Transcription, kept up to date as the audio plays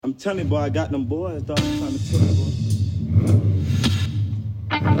I'm telling you, boy, I got them boys, dog. I'm trying to tell you, boy.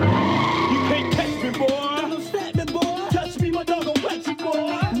 You can't catch me, boy. Don't snap me, boy. Touch me, my dog gon' wet you,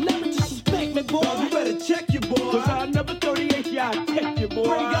 boy. Never disrespect me, boy. Dog, you better check your boy. Cause I'll never 38 you, I'll take you, boy.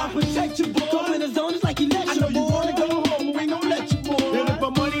 Pray God protect you, boy. Come in the zone just like he let you, boy. I know you wanna go home, we ain't gon' let you, boy. And if my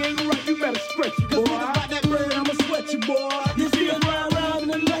money ain't right, you better stretch you, boy. Cause when I got that bird, I'ma sweat you, boy. You see us round in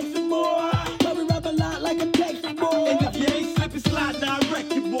the Lexus, boy. Probably rap a lot like a Texas, boy. And if you ain't slipping, slide down,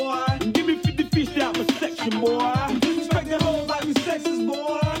 wreck you, boy. And give me 50 fish out my section, boy. Disrespect the whole like we sexist,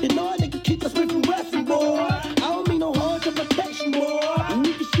 boy. You know a nigga keep us from wrestling, boy. I don't mean no harm to protection, boy. And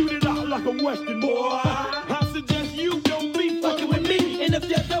we can shoot it out like a Western, boy. I suggest you don't be fucking with me. And if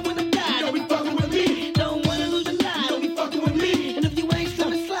you're done with the guy, don't be fucking with me. Don't wanna lose your life, don't be fucking with me. And if you ain't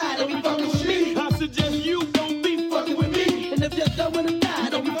trying to slide, don't be fucking with me. I suggest you don't be fucking with me. And if you're done with the guy,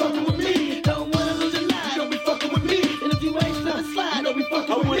 don't be fucking with me. Don't wanna lose your life, don't be fucking with me. And if you ain't trying to slide, don't be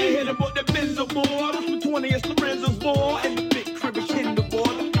fucking with me. I wanna hit him with the Benzo, boy. This for 20 is Lorenzo's, boy. And the big crib is Kinder, boy.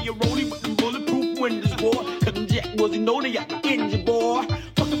 The be a rollie with them bulletproof windows, boy. Cause them Jack boys, you know they got the engine, boy.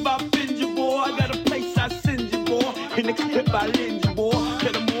 Fuck about Benja, boy. I got a place I send you, boy. And the clip I lend you, boy.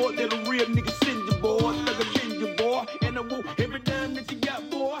 Tell them more that a real nigga send you, boy. Thug a ginger, boy. And I want every dime that you got,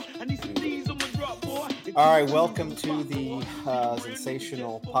 boy. I need some D's on my drop, boy. All right, welcome to the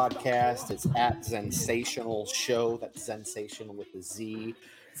Sensational Podcast. It's at Sensational Show. That's Sensational with a Z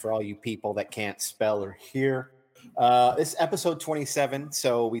for all you people that can't spell or hear. This is episode 27.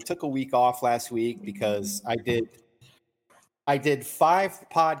 So we took a week off last week because I did 5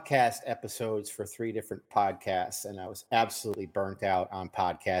 podcast episodes for 3 different podcasts, and I was absolutely burnt out on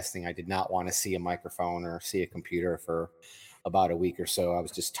podcasting. I did not want to see a microphone or see a computer for about a week or so. I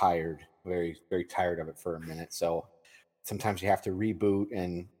was just tired, very, very tired of it for a minute. So sometimes you have to reboot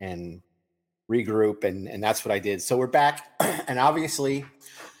and regroup, and that's what I did. So we're back, and obviously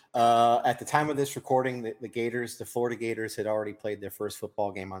at the time of this recording, the Florida Gators had already played their first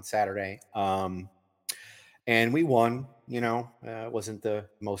football game on Saturday. And we won. It wasn't the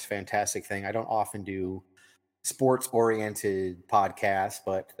most fantastic thing. I don't often do sports-oriented podcasts,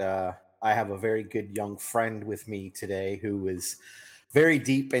 but I have a very good young friend with me today who is very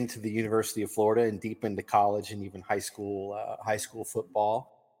deep into the University of Florida and deep into college and even high school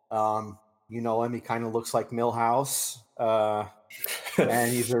football. You know him. He kind of looks like Milhouse,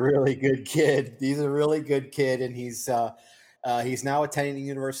 and he's a really good kid. He's a really good kid, and he's now attending the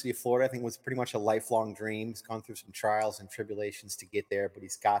University of Florida. I think it was pretty much a lifelong dream. He's gone through some trials and tribulations to get there, but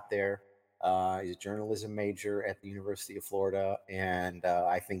he's got there. He's a journalism major at the University of Florida, and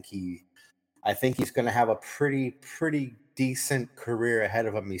I think he's going to have a pretty decent career ahead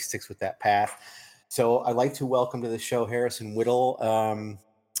of him. He sticks with that path. So I'd like to welcome to the show Harrison Whittle,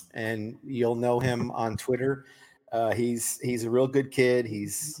 and you'll know him on Twitter. He's a real good kid.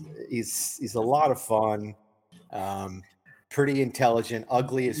 He's a lot of fun. Pretty intelligent,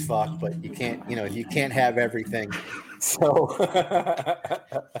 ugly as fuck, but you can't have everything. So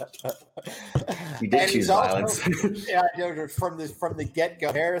you did choose violence. Yeah, from the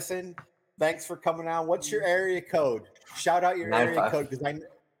get-go. Harrison, thanks for coming on. What's your area code? Shout out your area code because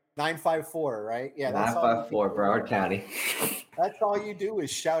 954, right? Yeah, that's 954, Broward County. That's all you do is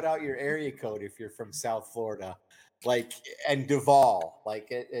shout out your area code if you're from South Florida, and Duval,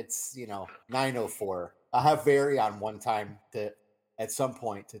 it's 904. I'll have Barry on one time at some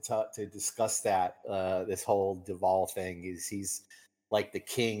point to discuss that. This whole Duval thing he's like the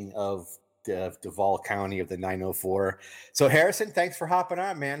king of Duval County of the 904. So Harrison, thanks for hopping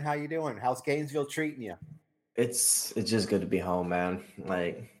on, man. How you doing? How's Gainesville treating you? It's just good to be home, man.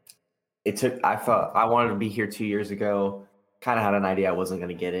 I felt I wanted to be here 2 years ago. Kind of had an idea I wasn't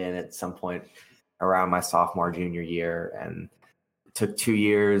going to get in at some point around my sophomore, junior year, and it took 2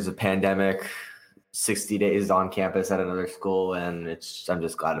 years, a pandemic, 60 days on campus at another school, and I'm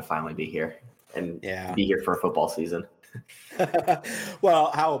just glad to finally be here and be here for a football season. Well,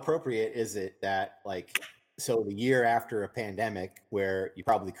 how appropriate is it that so the year after a pandemic where you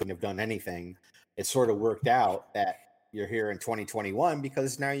probably couldn't have done anything, it sort of worked out that you're here in 2021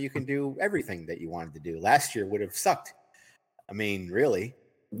 because now you can do everything that you wanted to do. Last year would have sucked. I mean, really?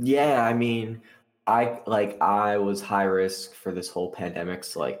 Yeah, I mean, I was high risk for this whole pandemic.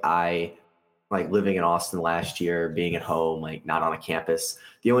 So I living in Austin last year, being at home, not on a campus.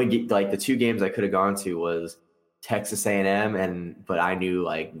 The only the 2 games I could have gone to was Texas A&M, but I knew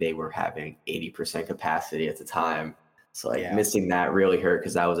they were having 80% capacity at the time. So missing that really hurt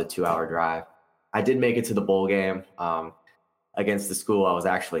because that was a 2-hour drive. I did make it to the bowl game against the school I was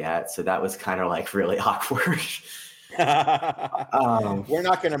actually at. So that was kind of really awkward. We're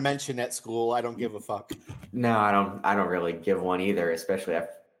not going to mention that school. I don't give a fuck. No, I don't really give one either, especially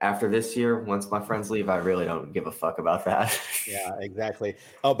after this year, once my friends leave, I really don't give a fuck about that. Yeah, exactly.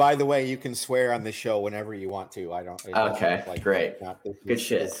 Oh, by the way, you can swear on the show whenever you want to. I don't. It doesn't Okay, look like great. Good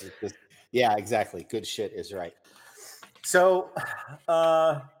shit. This is just, yeah, exactly. Good shit is right. So,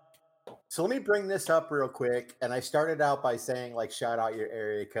 so let me bring this up real quick. And I started out by saying, like, shout out your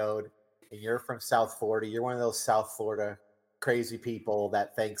area code. And you're from South Florida. You're one of those South Florida crazy people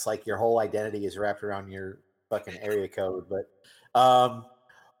that thinks like your whole identity is wrapped around your fucking area code. But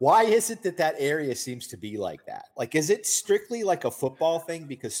why is it that area seems to be like that? Like, is it strictly like a football thing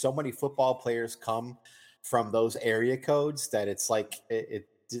because so many football players come from those area codes that it's like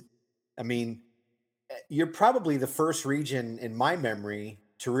I mean, you're probably the first region in my memory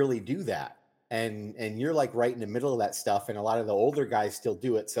to really do that, and you're like right in the middle of that stuff, and a lot of the older guys still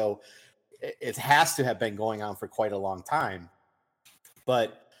do it. So it has to have been going on for quite a long time.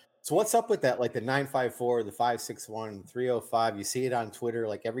 But so what's up with that? Like the 954, the 561, 305, you see it on Twitter.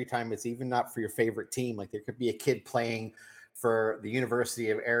 Like every time, it's even not for your favorite team. Like there could be a kid playing for the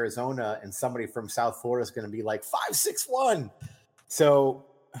University of Arizona and somebody from South Florida is going to be like 561. So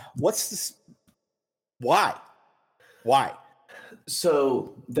what's this? Why?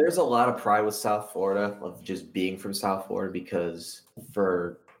 So there's a lot of pride with South Florida of just being from South Florida because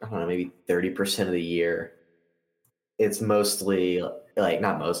for, I don't know, maybe 30% of the year, it's mostly like,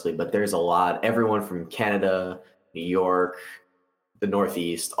 not mostly, but there's a lot, everyone from Canada, New York, the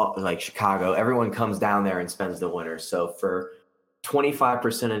Northeast, like Chicago, everyone comes down there and spends the winter. So for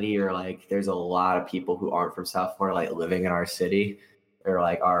 25% of the year, like there's a lot of people who aren't from South Florida, like living in our city or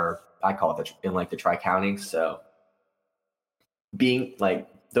like I call it in like the Tri-County. So being like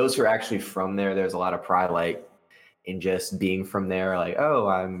those who are actually from there, there's a lot of pride, like in just being from there, like, oh,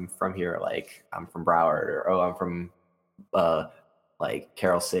 I'm from here, like I'm from Broward, or oh, I'm from like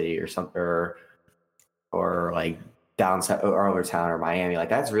Carroll City or something, or like down south or Overtown or Miami. Like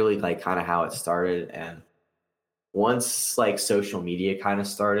that's really like kind of how it started. And once like social media kind of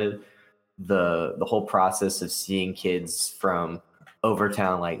started, the whole process of seeing kids from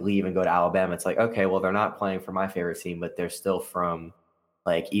Overtown like leave and go to Alabama, it's like, okay, well, they're not playing for my favorite team, but they're still from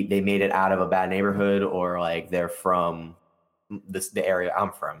like they made it out of a bad neighborhood, or like they're from the area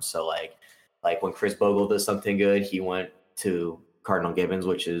I'm from. So like when Chris Bogle does something good, he went to Cardinal Gibbons,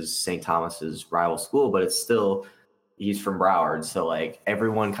 which is St. Thomas's rival school, but it's still, he's from Broward. So like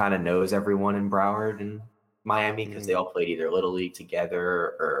everyone kind of knows everyone in Broward and Miami because they all played either Little League together,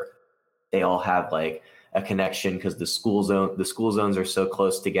 or they all have like a connection because the school zones are so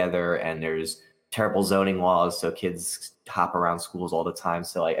close together, and there's terrible zoning laws, so kids hop around schools all the time.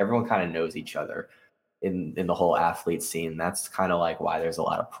 So like everyone kind of knows each other in the whole athlete scene. That's kind of like why there's a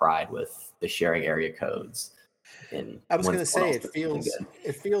lot of pride with the sharing area codes. And I was going to say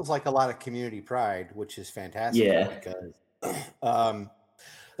it feels like a lot of community pride, which is fantastic. Yeah, because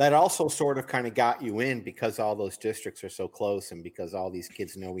that also sort of kind of got you in because all those districts are so close and because all these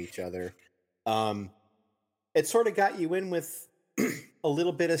kids know each other. It sort of got you in with a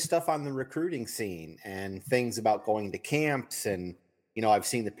little bit of stuff on the recruiting scene and things about going to camps. And, you know, I've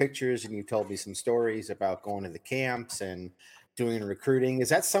seen the pictures and you told me some stories about going to the camps and doing recruiting. Is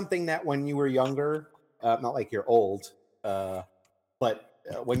that something that when you were younger, not like you're old, but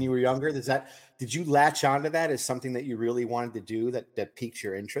when you were younger, did you latch onto that as something that you really wanted to do that piqued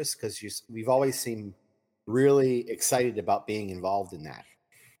your interest? Because we've always seemed really excited about being involved in that.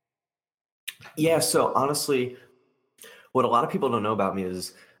 Yeah, so honestly, what a lot of people don't know about me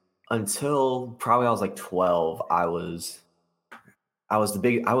is until probably I was like 12, I wasn't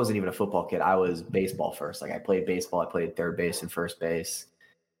even a football kid. I was baseball first. Like I played baseball, I played third base and first base.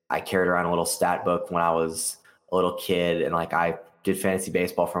 I carried around a little stat book when I was a little kid, and like I did fantasy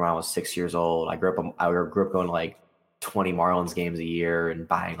baseball from when I was 6 years old. I grew up going to like 20 Marlins games a year and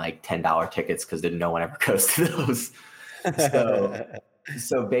buying like $10 tickets because no one ever goes to those.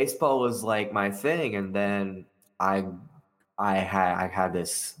 So baseball was like my thing, and then I had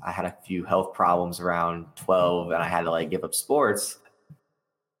a few health problems around 12, and I had to like give up sports,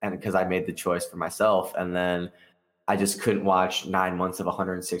 and because I made the choice for myself, and then I just couldn't watch 9 months of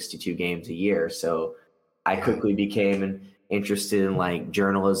 162 games a year. So I quickly became interested in like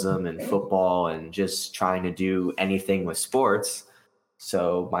journalism and football and just trying to do anything with sports.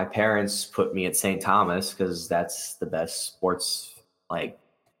 So my parents put me at St. Thomas because that's the best sports like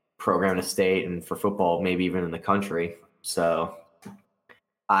program in the state, and for football, maybe even in the country. So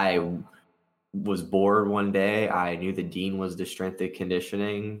I was bored one day. I knew the dean was the strength and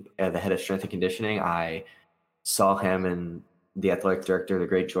conditioning, the head of strength and conditioning. I saw him and the athletic director, the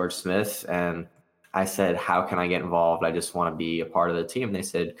great George Smith, and I said, how can I get involved? I just want to be a part of the team. They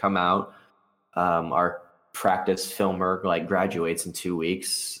said, come out. Our practice filmer like graduates in 2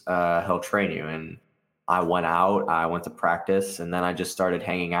 weeks. He'll train you. And I went to practice, and then I just started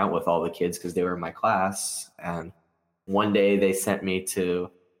hanging out with all the kids because they were in my class. And one day they sent me to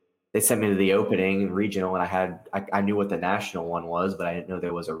the opening regional, and I knew what the national one was, but I didn't know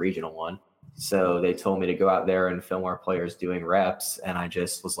there was a regional one. So they told me to go out there and film our players doing reps, and I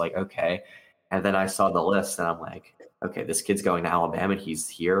just was like, okay. And then I saw the list, and I'm like, okay, this kid's going to Alabama, and he's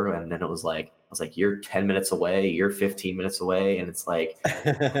here. And then I was like, you're 10 minutes away, you're 15 minutes away, and it's like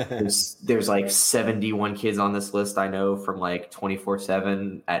there's like 71 kids on this list I know from like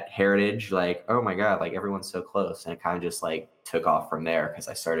 24/7 at Heritage. Like, oh my God, like everyone's so close. And it kind of just like took off from there because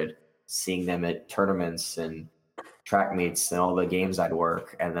I started seeing them at tournaments and track meets and all the games I'd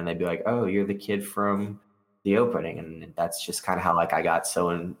work, and then they'd be like, oh, you're the kid from the opening. And that's just kind of how like I got so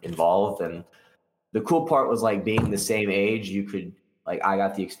involved. And the cool part was like being the same age, you could like, I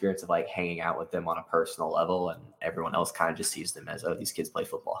got the experience of like hanging out with them on a personal level, and everyone else kind of just sees them as, oh, these kids play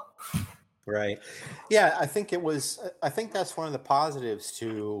football. Right. Yeah, I think that's one of the positives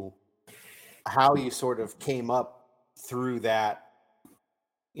to how you sort of came up through that,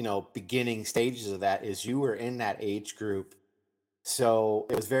 beginning stages of that, is you were in that age group. So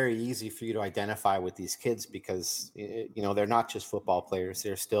it was very easy for you to identify with these kids because, they're not just football players.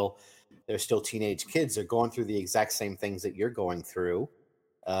 They're still teenage kids. They're going through the exact same things that you're going through.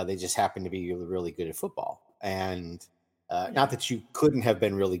 They just happen to be really good at football. And not that you couldn't have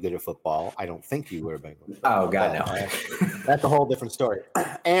been really good at football. I don't think you would have been. Oh, God, no. That's a whole different story.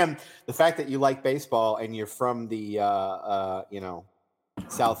 And the fact that you like baseball and you're from the,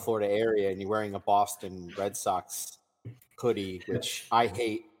 South Florida area, and you're wearing a Boston Red Sox hoodie, which I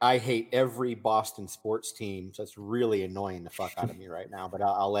hate every Boston sports team. So it's really annoying the fuck out of me right now, but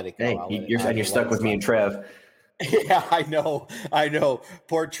I'll let it go. Hey, you're stuck with me and Trev. Yeah, I know.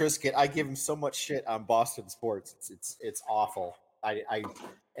 Poor Trisket. I give him so much shit on Boston sports. It's awful. I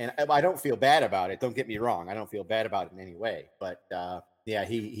don't feel bad about it. Don't get me wrong. I don't feel bad about it in any way. But yeah,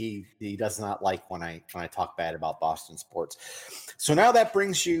 he does not like when I talk bad about Boston sports. So now that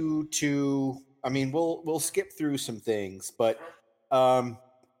brings you to, I mean, we'll skip through some things, but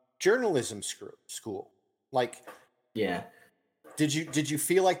journalism school, like, yeah. Did you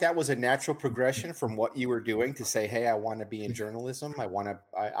feel like that was a natural progression from what you were doing to say, hey, I want to be in journalism? I want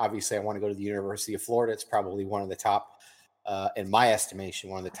to go to the University of Florida. It's probably one of the top, in my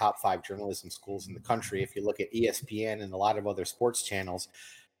estimation, one of the top 5 journalism schools in the country. If you look at ESPN and a lot of other sports channels,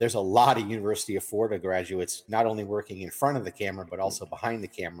 there's a lot of University of Florida graduates, not only working in front of the camera, but also behind the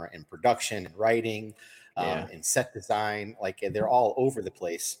camera in production and writing, and set design. Like, they're all over the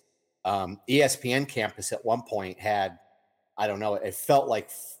place. ESPN campus at one point had, I don't know, it felt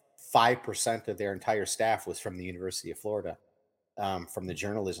like 5% of their entire staff was from the University of Florida, from the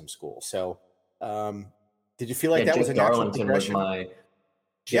journalism school. So did you feel like that was a natural progression?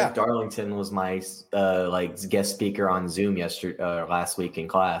 Jeff Darlington was my like guest speaker on Zoom last week in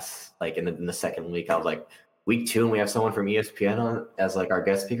class. Like in the second week, I was like, week 2, and we have someone from ESPN on as like our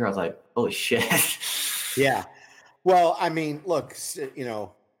guest speaker. I was like, holy shit. Yeah. Well, I mean, look,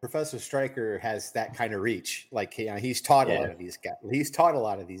 Professor Stryker has that kind of reach. Like, he's taught a lot of these guys. He's taught a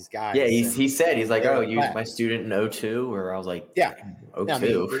lot of these guys. Yeah, he said, he's like, oh, you my student in 02, or I was like, yeah, 02. I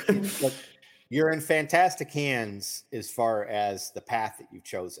mean, look, you're in fantastic hands as far as the path that you've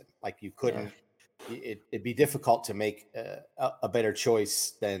chosen. Like, you couldn't. Yeah. It'd be difficult to make a better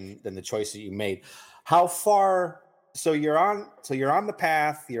choice than the choice that you made. How far? So you're on the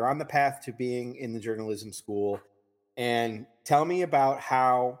path. You're on the path to being in the journalism school. And tell me about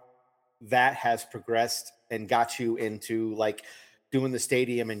how that has progressed and got you into like doing the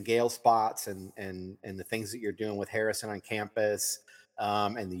stadium and Gale spots and the things that you're doing with Harrison on campus,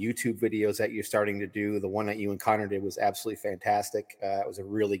 and the YouTube videos that you're starting to do. The one that you and Connor did was absolutely fantastic. It was a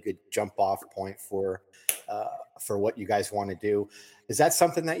really good jump off point for what you guys want to do. Is that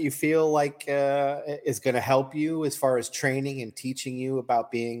something that you feel like is going to help you as far as training and teaching you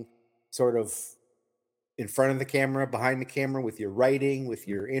about being sort of in front of the camera, behind the camera, with your writing, with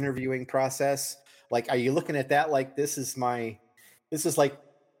your interviewing process? Like, are you looking at that like this is like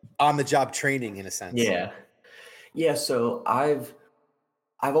on the job training in a sense? Yeah. So I've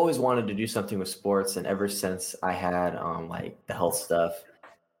always wanted to do something with sports, and ever since I had like the health stuff,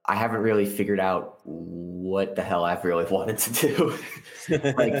 I haven't really figured out what the hell I've really wanted to do.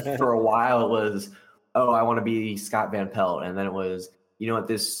 Like, for a while it was, oh, I want to be Scott Van Pelt, and then it was,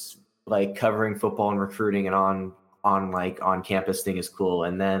 this like covering football and recruiting and on campus thing is cool.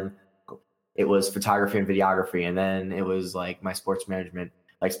 And then it was photography and videography. And then it was like my sports management,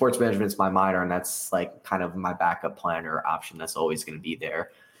 like sports management's my minor. And that's like kind of my backup plan or option that's always going to be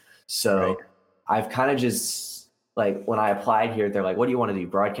there. So I've kind of just like when I applied here, they're like, what do you want to do?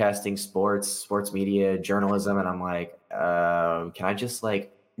 Broadcasting, sports media, journalism. And I'm like, can I just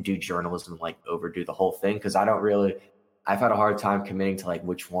like do journalism, like overdo the whole thing? Cause I've had a hard time committing to like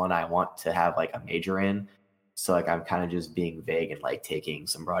which one I want to have like a major in. So like I'm kind of just being vague and like taking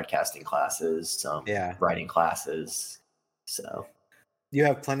some broadcasting classes, some writing classes. So you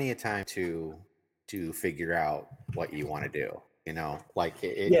have plenty of time to figure out what you want to do. You know, like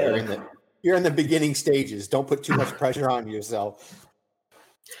you're in the beginning stages. Don't put too much pressure on yourself.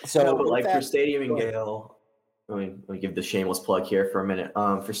 So, no, but like for Stadium and Gale, let me give the shameless plug here for a minute.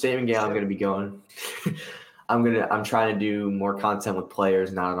 For Stadium and Gale, I'm going to be going. I'm trying to do more content with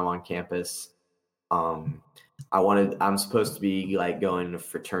players now that I'm on campus. I'm supposed to be like going to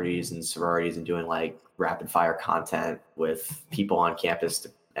fraternities and sororities and doing like rapid fire content with people on campus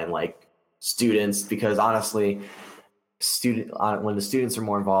and like students, because honestly, when the students are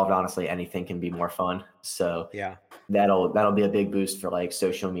more involved, honestly, anything can be more fun. So yeah, that'll be a big boost for like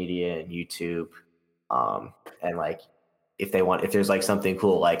social media and YouTube. And like if there's like something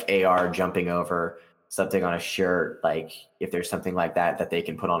cool, like AR jumping over something on a shirt, like if there's something like that they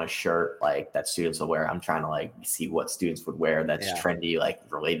can put on a shirt, like that students will wear. I'm trying to like see what students would wear that's trendy, like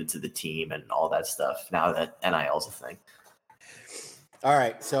related to the team and all that stuff now that NIL is a thing. All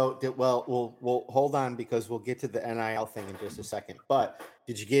right. So, we'll hold on because we'll get to the NIL thing in just a second. But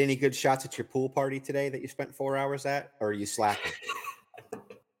did you get any good shots at your pool party today that you spent 4 hours at, or are you slacking?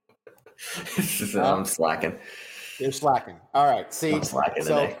 I'm slacking. You're slacking. All right. See, I'm slacking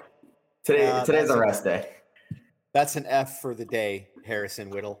today. Today's a rest day. That's an F for the day,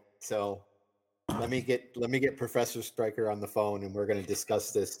 Harrison Whittle. So let me get Professor Stryker on the phone, and we're going to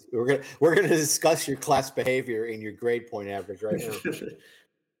discuss this. We're going to discuss your class behavior and your grade point average right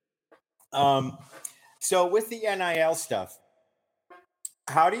now. So with the NIL stuff,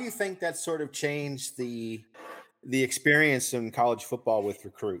 how do you think that sort of changed the experience in college football with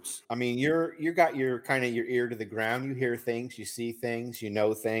recruits? I mean, you got your kind of your ear to the ground. You hear things, you see things, you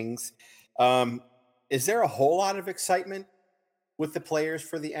know things. Is there a whole lot of excitement with the players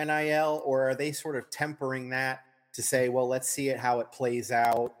for the NIL, or are they sort of tempering that to say, well, let's see how it plays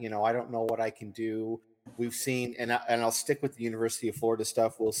out. You know, I don't know what I can do. We've seen, and I'll stick with the University of Florida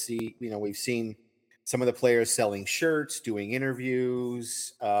stuff. We'll see, you know, we've seen some of the players selling shirts, doing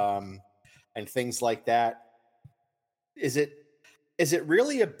interviews, and things like that. Is it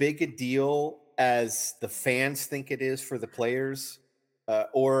really a big a deal as the fans think it is for the players?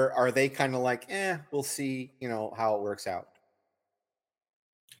 Or are they kind of like, we'll see, you know, how it works out?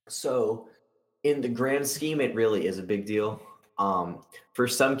 So in the grand scheme, it really is a big deal. For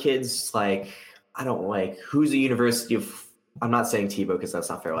some kids, like, I don't like who's a University of, I'm not saying Tebow because that's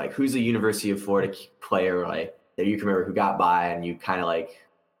not fair. Like, who's a University of Florida player, like, that you can remember who got by and you kind of like,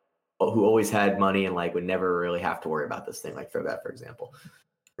 who always had money and like would never really have to worry about this thing, like for example.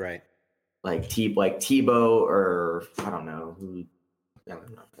 Right. Like Tebow, or I don't know who.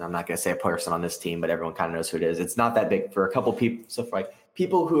 I'm not going to say a person on this team, but everyone kind of knows who it is. It's not that big for a couple people. So for like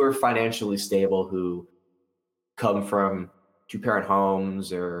people who are financially stable, who come from two-parent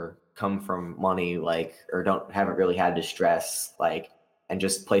homes or come from money, like, or haven't really had to stress, like, and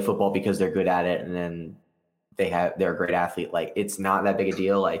just play football because they're good at it. And then they're a great athlete. Like, it's not that big a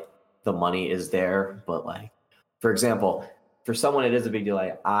deal. Like, the money is there, but like, for example, for someone, it is a big deal.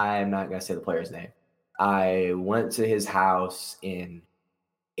 Like, I'm not going to say the player's name. I went to his house in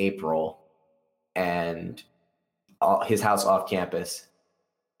April, and his house off campus,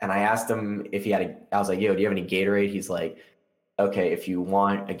 and I asked him if he had I was like, yo, do you have any Gatorade? He's like, okay, if you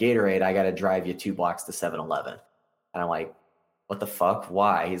want a Gatorade, I got to drive you 2 blocks to 7-Eleven. And I'm like, what the fuck?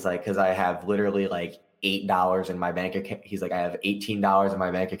 Why? He's like, because I have literally like $8 in my bank account. He's like, I have $18 in my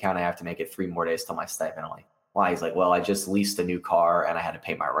bank account. I have to make it 3 more days till my stipend. I'm like, why? He's like, well, I just leased a new car and I had to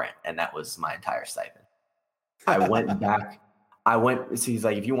pay my rent, and that was my entire stipend. I went back. So he's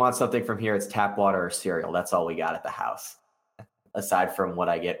like, if you want something from here, it's tap water or cereal. That's all we got at the house, aside from what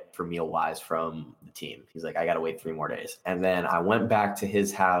I get for meal wise from the team. He's like, I got to wait 3 more days. And then I went back to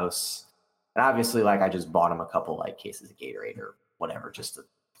his house, and obviously, like, I just bought him a couple like cases of Gatorade or whatever, just to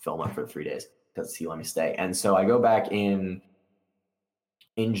fill him up for 3 days because he let me stay. And so I go back in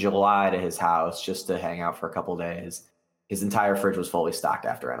July to his house just to hang out for a couple days. His entire fridge was fully stocked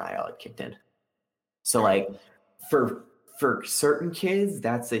after NIL had kicked in. So like for certain kids,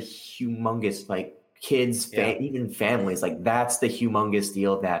 that's a humongous, like, kids, even families, like, that's the humongous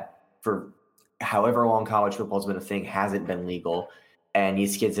deal that for however long college football has been a thing, hasn't been legal. And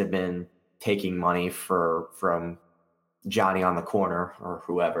these kids have been taking money from Johnny on the corner or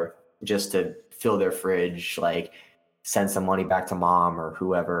whoever just to fill their fridge, like send some money back to mom or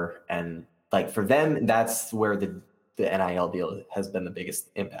whoever. And like for them, that's where the NIL deal has been the biggest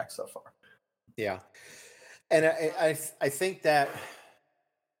impact so far. Yeah. And I think that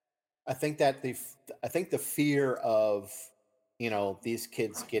the fear of, these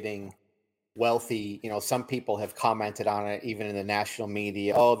kids getting wealthy, some people have commented on it even in the national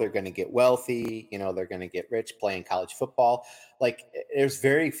media. Oh, they're going to get wealthy, they're going to get rich playing college football. Like, there's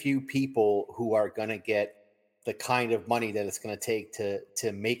very few people who are going to get the kind of money that it's going to take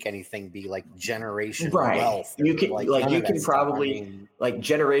to make anything be like generational wealth. You can probably stuff. like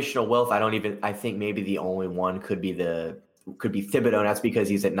generational wealth. I think maybe the only one could be Thibodeau. And that's because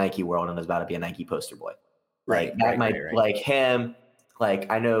he's at Nike World and is about to be a Nike poster boy. Right. Like him.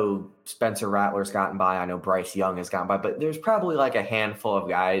 Like, I know Spencer Rattler's gotten by. I know Bryce Young has gotten by, but there's probably like a handful of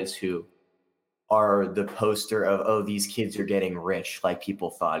guys who are the poster of, oh, these kids are getting rich, like people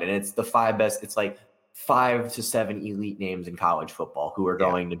thought. And it's the 5 best. It's like 5 to 7 elite names in college football who are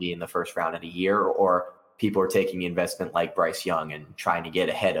going to be in the first round of the year, or people are taking investment like Bryce Young and trying to get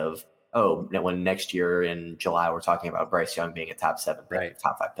ahead of, when next year in July, we're talking about Bryce Young being a top 7 pick,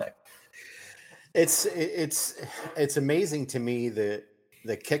 top 5 pick. It's amazing to me the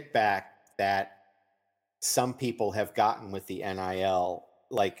kickback that some people have gotten with the NIL,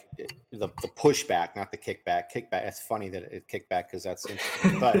 like the pushback, not the kickback. Kickback. It's funny that it kickback because that's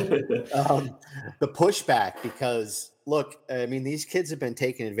interesting, but the pushback, because look, I mean, these kids have been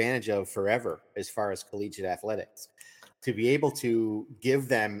taken advantage of forever as far as collegiate athletics. To be able to give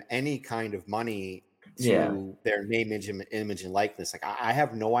them any kind of money to their name, image, and likeness, like I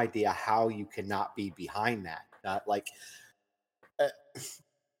have no idea how you cannot be behind that.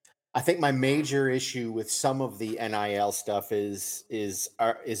 I think my major issue with some of the NIL stuff is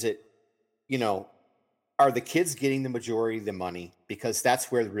it, are the kids getting the majority of the money? Because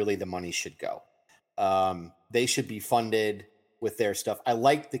that's where really the money should go. They should be funded with their stuff. I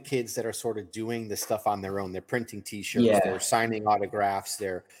like the kids that are sort of doing the stuff on their own. They're printing T-shirts, they're signing autographs,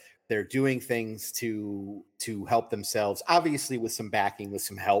 they're doing things to help themselves, obviously with some backing, with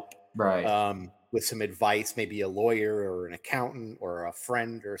some help, right? With some advice, maybe a lawyer or an accountant or a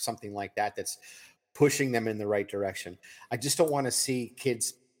friend or something like that that's pushing them in the right direction. I just don't want to see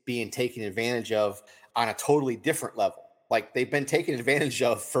kids being taken advantage of on a totally different level. Like, they've been taken advantage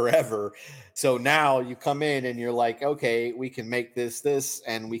of forever. So now you come in and you're like, okay, we can make this,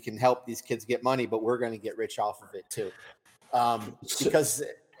 and we can help these kids get money, but we're going to get rich off of it too. Because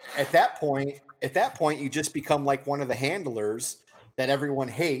at that point, you just become like one of the handlers that everyone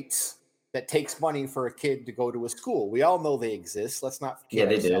hates, that takes money for a kid to go to a school. We all know they exist. Let's not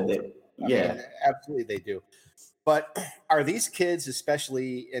kid ourselves. I mean, absolutely they do. But are these kids,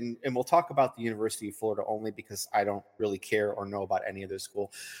 especially, and we'll talk about the University of Florida only because I don't really care or know about any other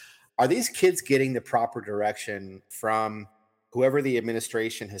school. Are these kids getting the proper direction from whoever the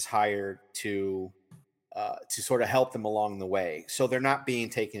administration has hired to sort of help them along the way, so they're not being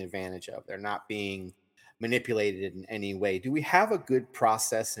taken advantage of, they're not being manipulated in any way? Do we have a good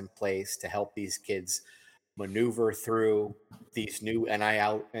process in place to help these kids maneuver through these new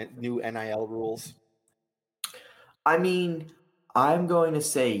NIL rules? I mean, I'm going to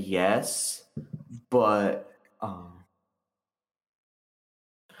say yes, but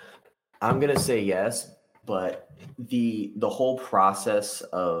I'm going to say yes, but the whole process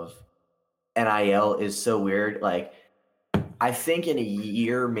of NIL is so weird. Like, I think in a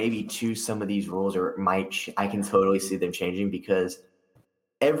year, maybe 2, some of these rules I can totally see them changing, because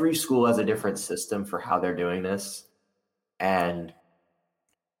every school has a different system for how they're doing this. And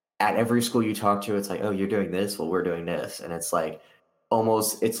at every school you talk to, it's like, oh, you're doing this, well, we're doing this. And it's like,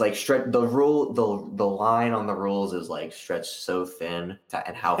 it's like the line on the rules is like stretched so thin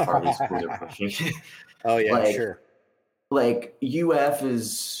and how far these schools are pushing. Oh yeah, like, sure. Like UF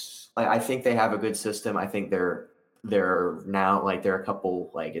is, I think they have a good system. I think they're now, like, they're a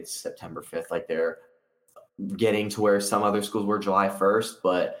couple, like, it's September 5th, like they're getting to where some other schools were July 1st,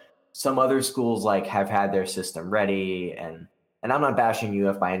 but some other schools like have had their system ready. And I'm not bashing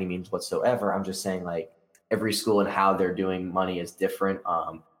UF by any means whatsoever. I'm just saying, like, every school and how they're doing money is different.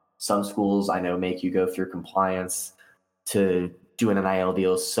 Some schools I know make you go through compliance to do an NIL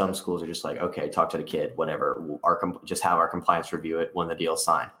deal. Some schools are just like, okay, talk to the kid, whatever. Just have our compliance review it when the deal's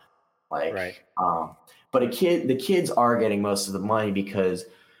signed. Like, right. But the kids are getting most of the money because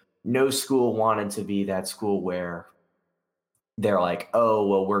no school wanted to be that school where they're like, oh,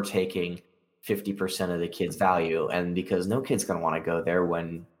 well, we're taking 50% of the kids' value. And because no kid's going to want to go there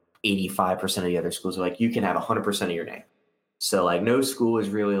when 85% of the other schools are like, you can have 100% of your name. So, like, no school is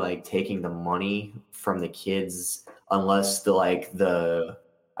really like taking the money from the kids unless I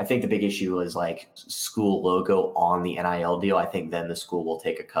think the big issue is like school logo on the NIL deal. I think then the school will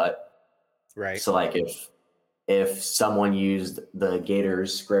take a cut. Right. So like if someone used the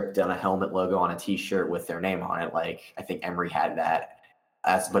Gators script on a helmet logo on a T-shirt with their name on it, like I think Emory had that,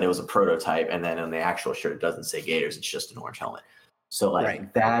 but it was a prototype, and then on the actual shirt it doesn't say Gators; it's just an orange helmet. So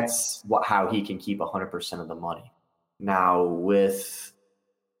like that's how he can keep 100% of the money. Now with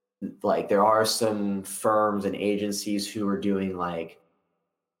like there are some firms and agencies who are doing like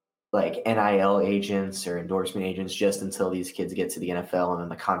NIL agents or endorsement agents just until these kids get to the NFL and then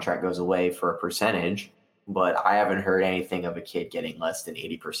the contract goes away for a percentage. But I haven't heard anything of a kid getting less than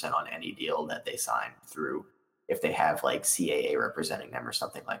 80% on any deal that they sign through if they have like CAA representing them or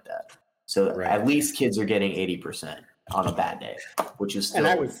something like that. So at least kids are getting 80% on a bad day, which is still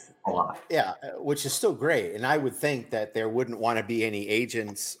a lot. Yeah, which is still great. And I would think that there wouldn't want to be any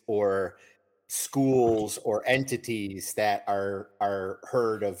agents or schools or entities that are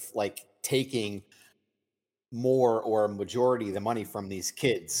heard of like taking more or a majority of the money from these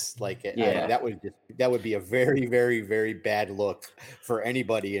kids. Like that would be a very, very, very bad look for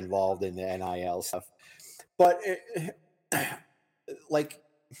anybody involved in the NIL stuff. But like,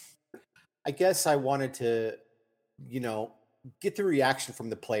 I guess I wanted to, get the reaction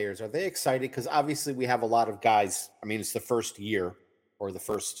from the players. Are they excited? Because obviously we have a lot of guys. I mean, it's the first year or the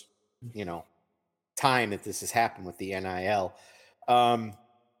first, time that this has happened with the NIL.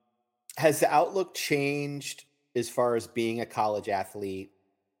 Has the outlook changed as far as being a college athlete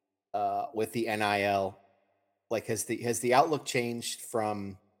with the NIL? Like, has the outlook changed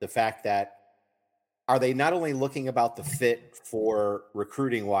from the fact that are they not only looking about the fit for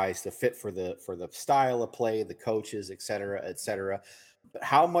recruiting wise, the fit for the style of play, the coaches, et cetera, but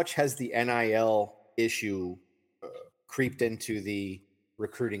how much has the NIL issue creeped into the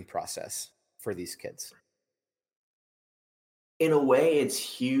recruiting process for these kids? In a way, it's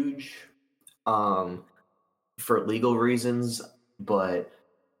huge for legal reasons, but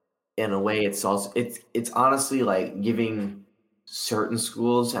in a way, it's also it's honestly like giving certain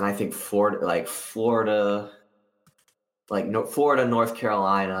schools, and I think Florida, North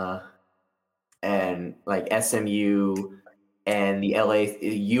Carolina, and like SMU and the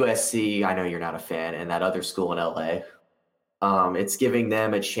USC. I know you're not a fan, and that other school in LA. It's giving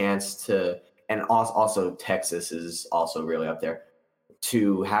them a chance to, and also Texas is also really up there,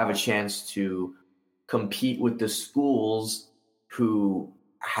 to have a chance to compete with the schools who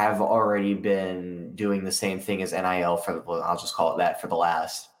have already been doing the same thing as NIL I'll just call it that, for the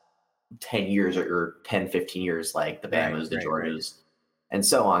last 10 years or 10, 15 years, like the Bamas, the Georgias, and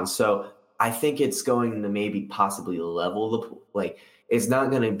so on. So I think it's going to maybe possibly level it's not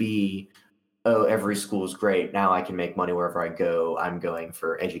going to be, oh, every school is great, now I can make money wherever I go, I'm going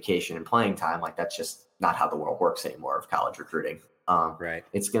for education and playing time. Like, that's just not how the world works anymore of college recruiting.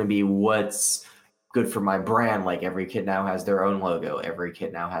 It's going to be what's good for my brand. Like, every kid now has their own logo. Every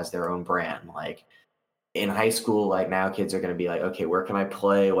kid now has their own brand. Like in high school, like now kids are going to be like, okay, where can I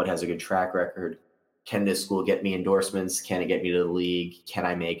play? What has a good track record? Can this school get me endorsements? Can it get me to the league? Can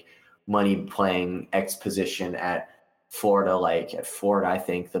I make money playing X position at Florida? Like at Florida, I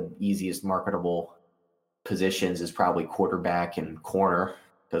think the easiest marketable positions is probably quarterback and corner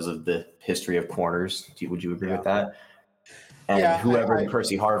because of the history of corners. Would you agree with that? And whoever the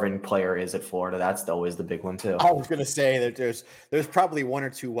Percy Harvin player is at Florida, that's always the big one too. I was going to say that there's probably one or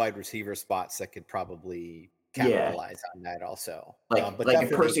two wide receiver spots that could probably capitalize on that also. But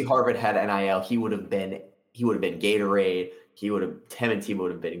if Percy Harvin had NIL, he would have been Gatorade. Tim and Team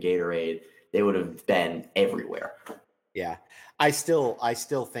would have been Gatorade. They would have been everywhere. Yeah, I still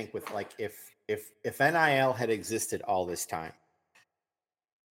think with like if NIL had existed all this time,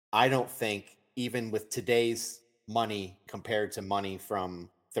 I don't think even with today's money compared to money from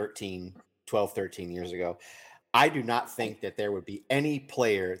 12, 13 years ago, I do not think that there would be any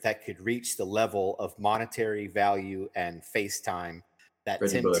player that could reach the level of monetary value and face time that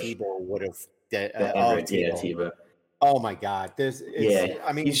Tim Tebow would have. Tebow. Oh my God!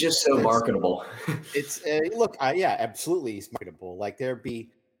 I mean, he's just so marketable. It's absolutely, he's marketable. Like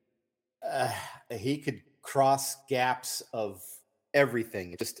he could cross gaps of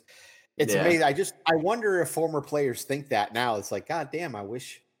everything. It's amazing. I wonder if former players think that now. It's like, God damn, I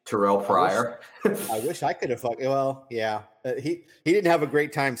wish Terrell Pryor. I wish I could have. Well, yeah, he didn't have a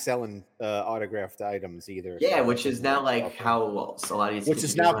great time selling autographed items either. Yeah, which is now like how a lot of these, which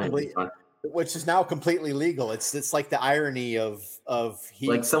is now completely legal. It's like the irony of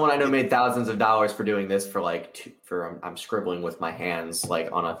like someone I know made thousands of dollars for doing this for I'm scribbling with my hands like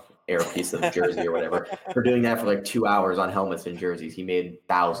on a air piece of jersey or whatever, for doing that for like 2 hours on helmets and jerseys. He made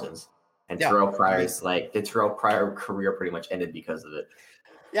thousands. And Terrell Pryor's the Terrell Pryor career pretty much ended because of it.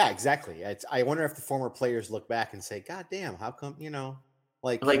 Yeah, exactly. I wonder if the former players look back and say, God damn, how come,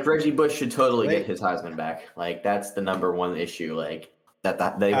 Like Reggie Bush should totally They- get his Heisman back. Like that's the number one issue. Like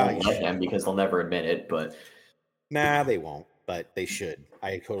that they won't let him because they'll never admit it. But nah, they won't. But they should.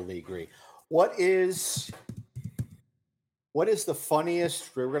 I totally agree. What is the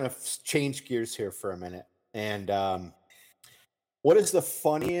funniest? We're gonna change gears here for a minute. And what is the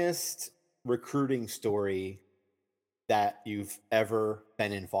funniest recruiting story that you've ever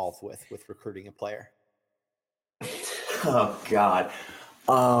been involved with recruiting a player? oh God.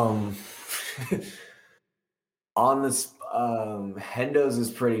 On this Hendo's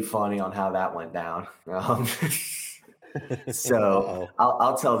is pretty funny on how that went down. So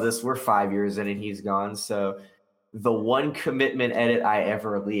I'll tell this. We're 5 years in and he's gone. So the one commitment edit I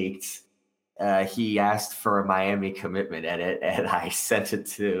ever leaked, he asked for a Miami commitment edit, and I sent it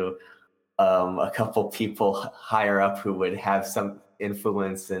to a couple people higher up who would have some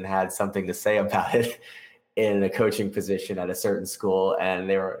influence and had something to say about it in a coaching position at a certain school. And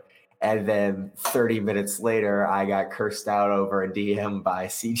then 30 minutes later, I got cursed out over a DM by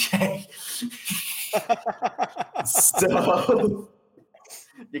CJ. So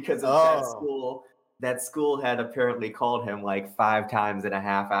because of that school had apparently called him like 5 times in a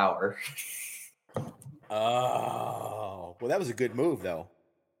half hour. Oh, well, that was a good move, though.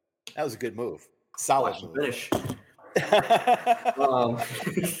 That was a good move. Solid move. Finish.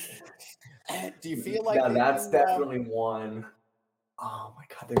 Do you feel like that's definitely one? Oh my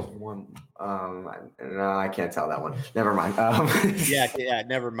God, there's one. No, I can't tell that one. Never mind. Yeah.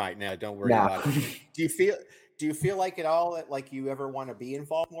 Never mind. No, don't worry about it. Do you feel like at all that like you ever want to be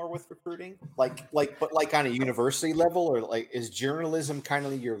involved more with recruiting, but on a university level, or like is journalism kind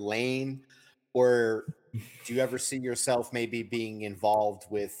of your lane, or do you ever see yourself maybe being involved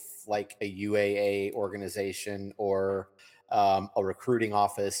with like a UAA organization or a recruiting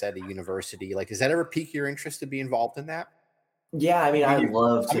office at a university? Like, does that ever pique your interest to be involved in that? Yeah, I mean, I'd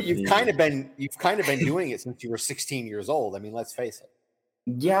love to. You've kind of been doing it since you were 16 years old. I mean, let's face it.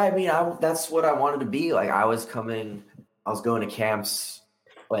 Yeah, I mean, that's what I wanted to be. Like, I was going to camps,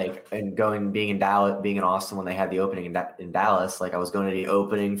 like, and being in Austin when they had the opening in Dallas. Like, I was going to the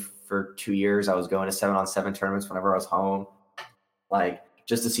opening for 2 years. I was going to 7-on-7 tournaments whenever I was home, like,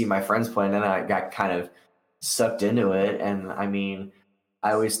 just to see my friends play. And then I got kind of sucked into it. And I mean,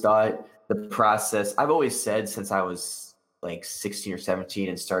 I always thought the process, I've always said since I was like 16 or 17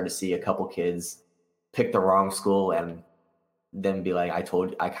 and started to see a couple kids pick the wrong school and then be like,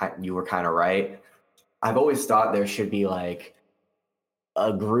 you were kind of right. I've always thought there should be like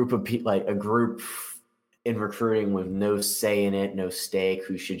a group of people, like a group in recruiting with no say in it, no stake,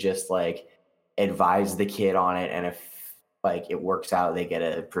 who should just like advise the kid on it. And if like it works out, they get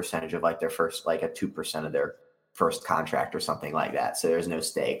a percentage of like their first, like a 2% of their first contract or something like that. So there's no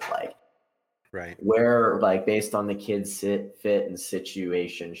stake. Like, right. Where, like, based on the kid's fit and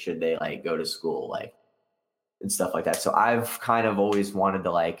situation, should they like go to school, like, and stuff like that. So I've kind of always wanted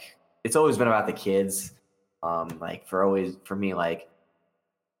to, like, it's always been about the kids. Like for me, like,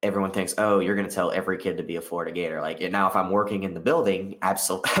 everyone thinks, oh, you're going to tell every kid to be a Florida Gator. Like, and now if I'm working in the building,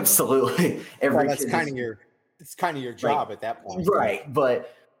 absolutely. It's kind of your job, like, at that point. Right.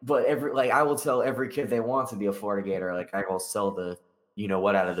 But I will tell every kid they want to be a Florida Gator. Like, I will sell the, you know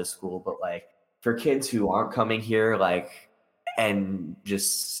what, out of the school. But like, for kids who aren't coming here, like, and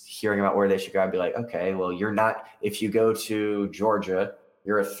just hearing about where they should go, I'd be like, okay, well, you're not, if you go to Georgia,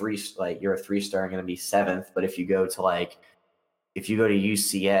 you're a 3-star and going to be 7th. But if you go to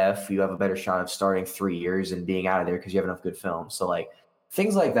UCF, you have a better shot of starting 3 years and being out of there because you have enough good film. So like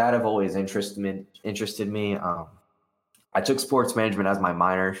things like that have always interested me. I took sports management as my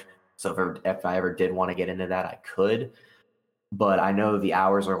minor. So if I ever did want to get into that, I could, but I know the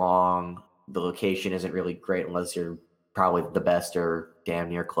hours are long. The location isn't really great unless you're probably the best or damn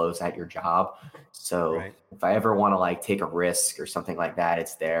near close at your job. So If I ever want to like take a risk or something like that,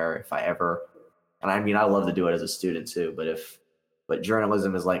 it's there. And I mean, I love to do it as a student too, but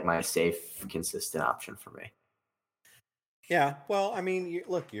journalism is like my safe, consistent option for me. Yeah. Well, I mean,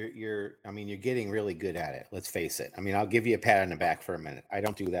 you're getting really good at it. Let's face it. I mean, I'll give you a pat on the back for a minute. I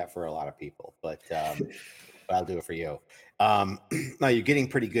don't do that for a lot of people, but I'll do it for you. No, you're getting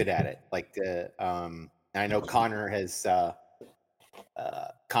pretty good at it. Like, I know Connor is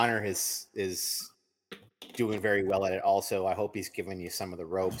doing very well at it. Also, I hope he's giving you some of the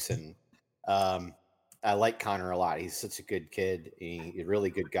ropes. And I like Connor a lot. He's such a good kid. He's a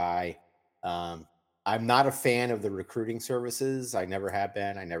really good guy. I'm not a fan of the recruiting services. I never have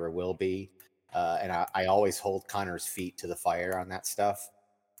been. I never will be. And I always hold Connor's feet to the fire on that stuff.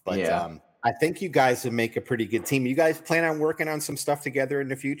 But yeah. I think you guys would make a pretty good team. You guys plan on working on some stuff together in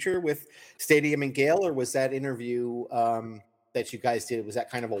the future with Stadium and Gale, or was that interview that you guys did? Was that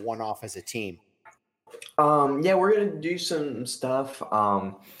kind of a one-off as a team? Yeah, we're gonna do some stuff.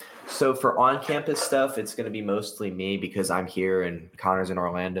 So for on-campus stuff, it's gonna be mostly me because I'm here and Connor's in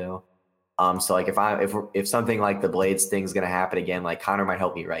Orlando. So like if something like the Blades thing's gonna happen again, like Connor might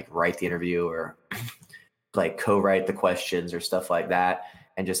help me like write the interview or like co-write the questions or stuff like that,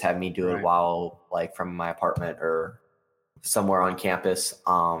 and just have me do it while like from my apartment or somewhere on campus.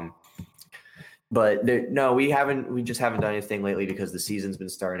 But we just haven't done anything lately because the season's been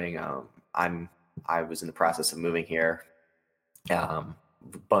starting. I was in the process of moving here,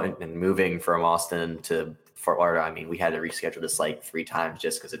 but moving from Austin to Fort Lauderdale. I mean, we had to reschedule this like 3 times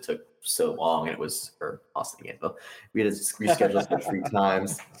just because it took so long, and it was or Austin Gainesville. We had to reschedule this like 3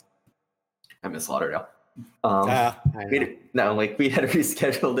 times. I miss Lauderdale. We had to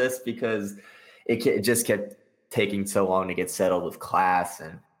reschedule this because it just kept taking so long to get settled with class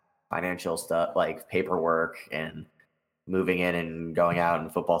and financial stuff, like paperwork and moving in and going out in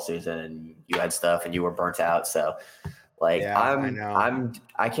football season, and you had stuff and you were burnt out. So like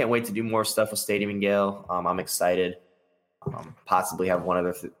I can't wait to do more stuff with Stadium and Gale. I'm excited. Possibly have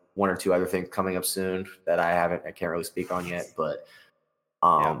one or two other things coming up soon that I can't really speak on yet, but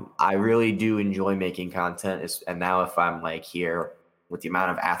I really do enjoy making content. And now if I'm like here with the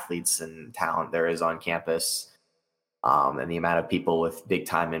amount of athletes and talent there is on campus, and the amount of people with big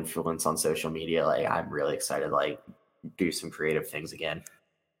time influence on social media, like I'm really excited to like do some creative things again.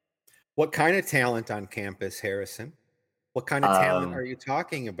 What kind of talent on campus, Harrison? What kind of talent are you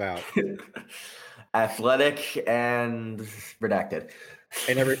talking about? Athletic and redacted.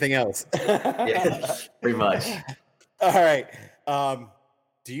 And everything else. Yeah, pretty much. All right.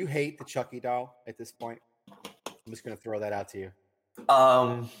 Do you hate the Chucky doll at this point? I'm just going to throw that out to you.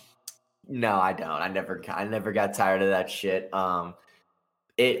 No, I don't. I never got tired of that shit. To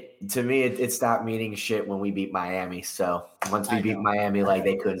me, it stopped meaning shit when we beat Miami. So once we beat Miami, like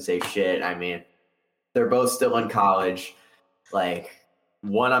they couldn't say shit. I mean, they're both still in college. Like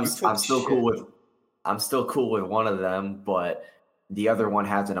one, I'm still cool with. I'm still cool with one of them, but the other one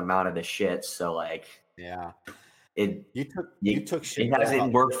hasn't amounted to shit. So like, yeah, you took shit. It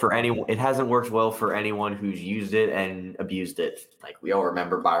hasn't worked for anyone. It hasn't worked well for anyone who's used it and abused it. Like we all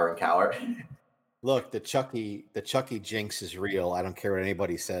remember Byron Cowart. Look, the Chucky jinx is real. I don't care what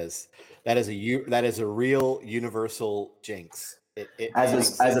anybody says. That is a real universal jinx.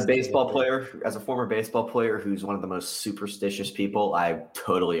 As a baseball player, as a former baseball player who's one of the most superstitious people, I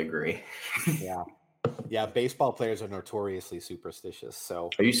totally agree. Yeah, baseball players are notoriously supersticious. So,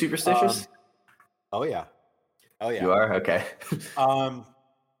 are you superstitious? Oh yeah. You are? Okay.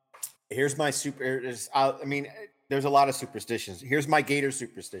 Here's my there's a lot of superstitions. Here's my Gator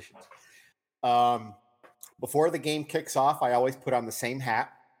superstitions. Before the game kicks off, I always put on the same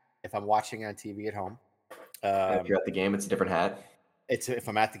hat if I'm watching on TV at home. If you're at the game, it's a different hat. If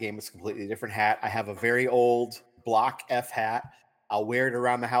I'm at the game, it's a completely different hat. I have a very old Block F hat. I'll wear it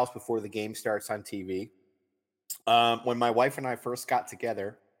around the house before the game starts on TV. When my wife and I first got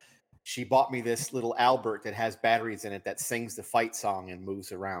together, she bought me this little Albert that has batteries in it that sings the fight song and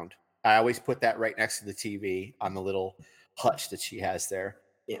moves around. I always put that right next to the TV on the little hutch that she has there.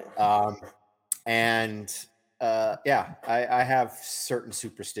 Yeah. I have certain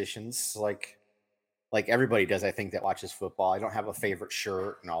superstitions like everybody does, I think, that watches football. I don't have a favorite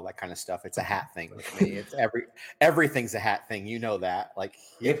shirt and all that kind of stuff. It's a hat thing with me. It's everything's a hat thing. You know that. Like,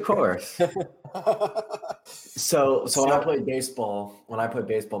 of course. So when I played baseball,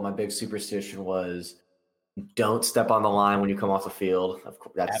 my big superstition was don't step on the line when you come off the field. Of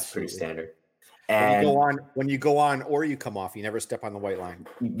course, that's Absolutely. Pretty standard. And when you go on or you come off, you never step on the white line.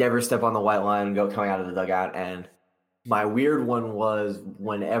 You never step on the white line coming out of the dugout. And my weird one was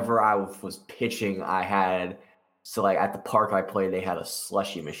whenever I was pitching, at the park I played, they had a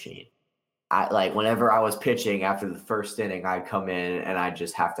slushy machine. Whenever I was pitching after the first inning, I'd come in and I'd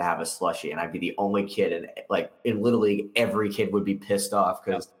just have to have a slushy, and I'd be the only kid. And in Little League, every kid would be pissed off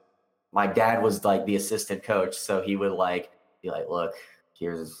because my dad was like the assistant coach. So he would be like, look,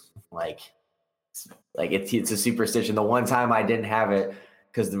 here's it's a superstition. The one time I didn't have it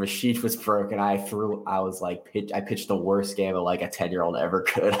because the machine was broken, I pitched the worst game of like a 10-year-old ever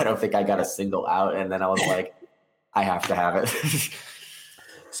could. I don't think I got a single out. And then I was like, I have to have it.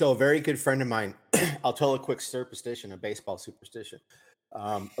 So a very good friend of mine, I'll tell a quick superstition, a baseball superstition.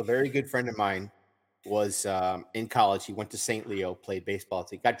 A very good friend of mine was in college. He went to St. Leo, played baseball.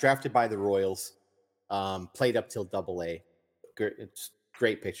 He got drafted by the Royals, played up till AA. It's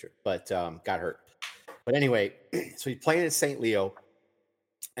great pitcher, but got hurt. But anyway, so he played at St. Leo,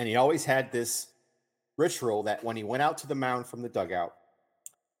 and he always had this ritual that when he went out to the mound from the dugout,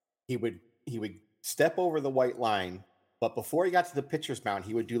 he would step over the white line But before he got to the pitcher's mound,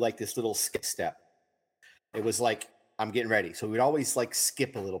 he would do like this little skip step. It was like, I'm getting ready. So he would always like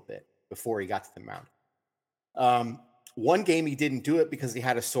skip a little bit before he got to the mound. One game he didn't do it because he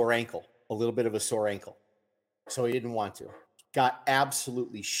had a sore ankle, a little bit of a sore ankle. So he didn't want to. Got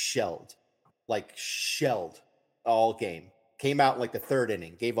absolutely shelled all game. Came out in like the third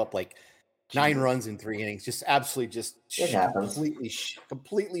inning, gave up like 9 runs in 3 innings. Just absolutely just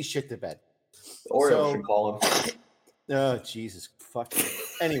completely shit the bed. Orioles should call him. Oh, Jesus. Fuck.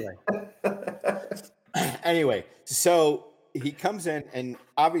 Anyway, so he comes in and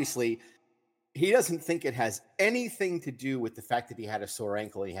obviously he doesn't think it has anything to do with the fact that he had a sore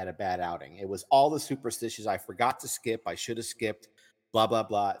ankle. He had a bad outing. It was all the superstitions. I forgot to skip. I should have skipped, blah, blah,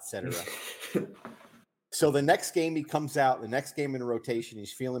 blah, etc. So the next game he comes out, the next game in rotation,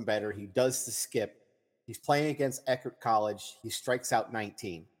 he's feeling better. He does the skip. He's playing against Eckerd College. He strikes out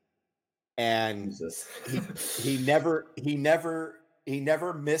 19. And he never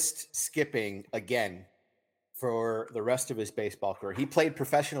missed skipping again for the rest of his baseball career. He played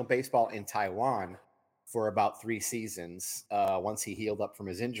professional baseball in Taiwan for about 3 seasons once he healed up from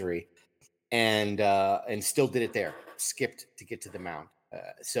his injury, and still did it there. Skipped to get to the mound.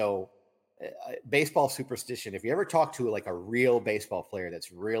 Baseball superstition. If you ever talk to like a real baseball player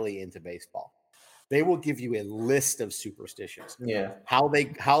that's really into baseball, they will give you a list of superstitions. Yeah. How they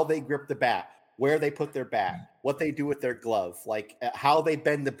grip the bat, where they put their bat, what they do with their glove, like how they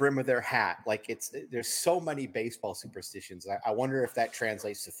bend the brim of their hat. Like there's so many baseball superstitions. I wonder if that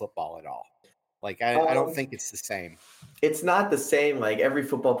translates to football at all. Like I don't think it's the same. It's not the same. Like every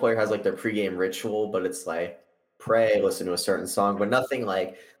football player has like their pregame ritual, but it's like pray, listen to a certain song, but nothing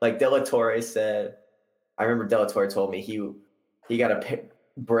like De La Torre said. I remember De La Torre told me he got a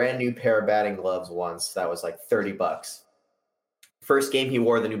brand new pair of batting gloves once that was like $30. First game he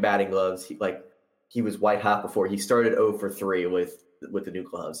wore the new batting gloves, he was white hot before he started 0 for 3 with the new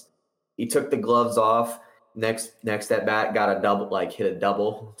gloves. He took the gloves off. Next at bat, got a double, like hit a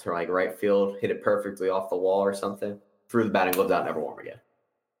double to like right field, hit it perfectly off the wall or something. Threw the batting gloves out, never wore them again.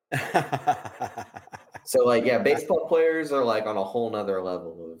 So like, yeah, baseball players are like on a whole nother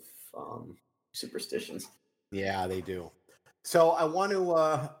level of superstitions. Yeah, they do. So I want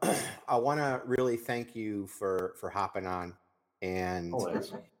to really thank you for hopping on, and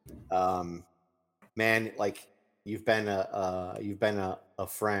Always. Man, like you've been a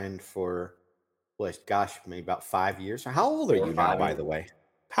friend for maybe about 5 years. How old are you now, by the way?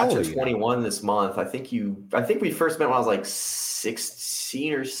 How old are you? 21 this month. I think we first met when I was like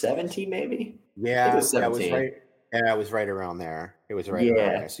 16 or 17, maybe. Yeah, I was 17. That was right. Yeah, it was right around there. It was right around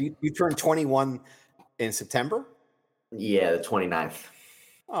there. So you turned 21 in September? Yeah, the 29th.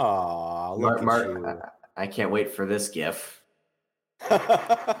 Oh, look at you. I can't wait for this GIF.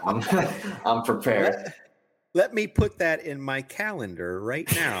 I'm prepared. Let me put that in my calendar right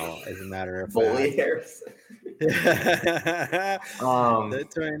now, as a matter of Bully hairs. The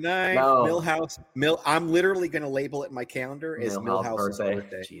 29th, no. I'm literally going to label it in my calendar as Millhouse's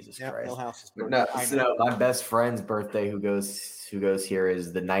birthday. Jesus Christ. Millhouse's birthday. No, my best friend's birthday who goes here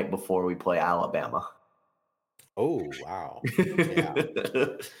is the night before we play Alabama. Oh, wow. Yeah.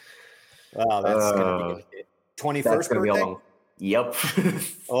 Wow, that's going to be good. 21st birthday? Yep.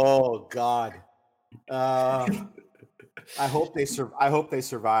 Oh, God. I hope they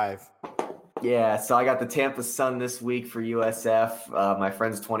survive. Yeah, so I got the Tampa Sun this week for USF. My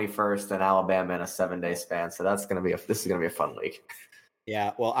friend's 21st and Alabama in a 7-day span. So this is gonna be a fun week.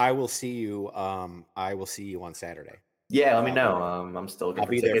 Yeah, well, I will see you on Saturday. Yeah, let me know. I'm still looking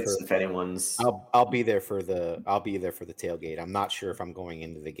for tickets if anyone's. I'll be there for the tailgate. I'm not sure if I'm going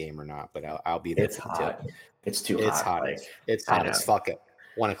into the game or not, but I'll be there. It's hot. It's too hot. It's hot. It's hot as fuck it.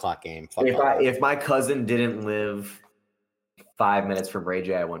 1:00 game. If my cousin didn't live 5 minutes from Ray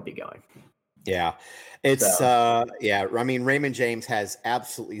J, I wouldn't be going. Yeah, it's I mean, Raymond James has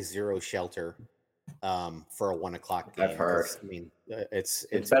absolutely zero shelter for a 1:00 game. I've heard. I mean, it's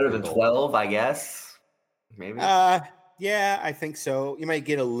better than 12, I guess. Maybe. Yeah, I think so. You might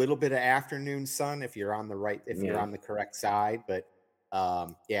get a little bit of afternoon sun if you're on you're on the correct side, but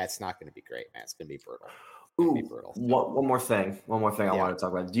yeah, it's not going to be great, man. It's going to be brutal. One more thing I want to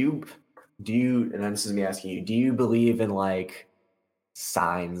talk about. Do you, and this is me asking you, do you believe in like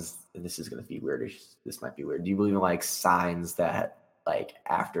signs? And this is going to be weird. This might be weird. Do you believe in like signs that like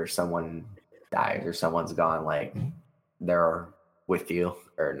after someone dies or someone's gone, like they're with you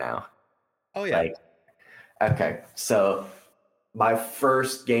or no? Oh yeah. Like, okay. So my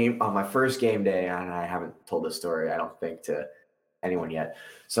first game day, and I haven't told this story, I don't think, to anyone yet.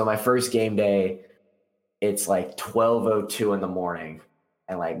 So my first game day, it's like 12:02 in the morning,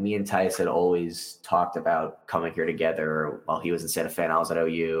 And like me and Tice had always talked about coming here together while he was in Santa Fe and I was at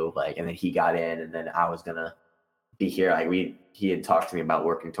OU. Like, and then he got in, and then I was gonna be here. Like he had talked to me about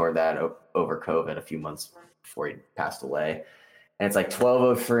working toward that over COVID a few months before he passed away. And it's like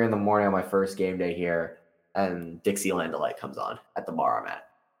 12:03 in the morning on my first game day here, and Dixieland Delight comes on at the bar I'm at.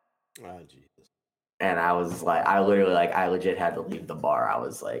 Oh Jesus! And I was like, I legit had to leave the bar. I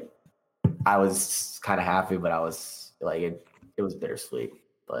was like, I was kind of happy, but I was like, it was bittersweet.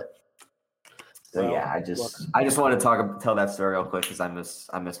 But so Well, yeah, I just wanted to tell that story real quick because I miss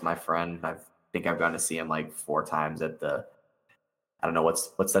my friend. I think I've gone to see him like 4 times at the, I don't know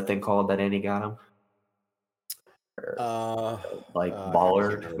what's that thing called that Andy got him.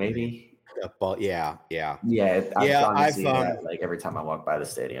 Baller maybe. Yeah. I've gone to see that like every time I walk by the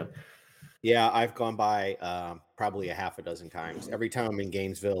stadium. Yeah, I've gone by probably a half a dozen times. Every time I'm in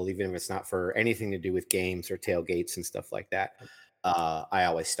Gainesville, even if it's not for anything to do with games or tailgates and stuff like that, I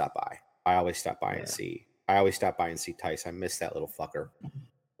always stop by. And see. I always stop by and see Tice. I miss that little fucker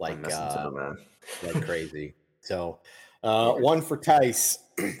like crazy. So one for Tice.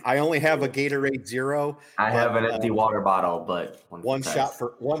 I only have a Gatorade Zero. I have an empty water bottle, but one shot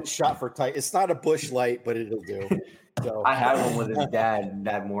for Tice. It's not a Busch Light, but it'll do. So I had one with his dad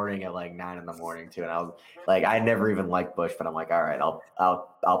that morning at like 9 a.m. too, and I was like, I never even liked Busch, but I'm like, all right,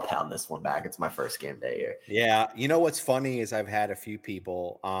 I'll pound this one back. It's my first game day here. Yeah, you know what's funny is I've had a few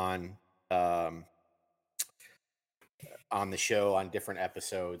people on the show on different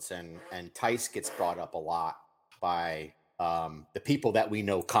episodes, and Tice gets brought up a lot by the people that we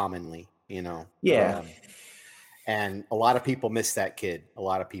know commonly, you know. Yeah. And a lot of people miss that kid. A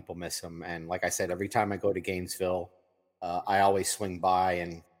lot of people miss him. And like I said, every time I go to Gainesville, I always swing by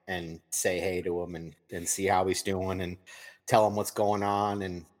and say hey to him and see how he's doing and tell him what's going on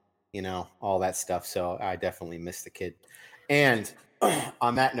and, you know, all that stuff. So I definitely miss the kid. And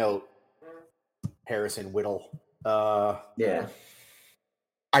on that note, Harrison Whittle, yeah,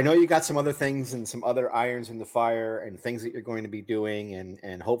 I know you got some other things and some other irons in the fire and things that you're going to be doing.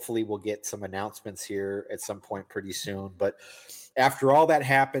 And hopefully we'll get some announcements here at some point pretty soon. But after all that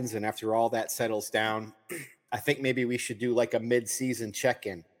happens and after all that settles down, I think maybe we should do like a mid-season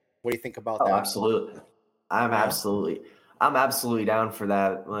check-in. What do you think about that? Absolutely. I'm absolutely down for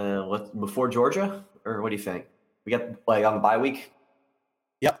that. Before Georgia, or what do you think? We got like on the bye week?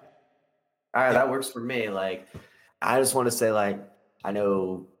 Yep. All right, that works for me. Like, I just want to say, like, I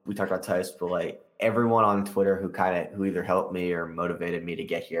know we talked about Tice, but like everyone on Twitter who either helped me or motivated me to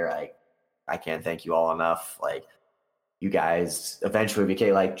get here, I can't thank you all enough. Like, you guys eventually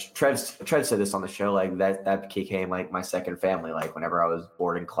became like Trev said this on the show, like that became like my second family. Like whenever I was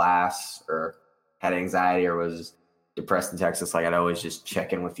bored in class or had anxiety or was depressed in Texas, like I'd always just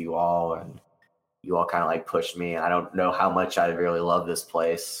check in with you all, and you all kind of like pushed me. And I don't know how much I really love this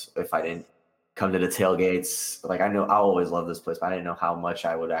place if I didn't come to the tailgates. Like I know I always love this place, but I didn't know how much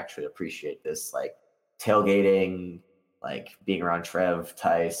I would actually appreciate this, like tailgating, like being around Trev,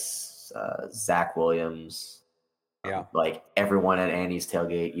 Tice, Zach Williams. Yeah, like everyone at Annie's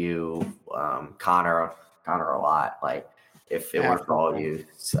tailgate, you, Connor a lot. Like if it weren't for all of you,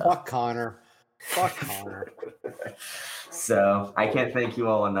 so. Fuck Connor. So I can't thank you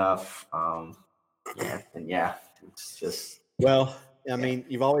all enough. It's just. Well, I mean,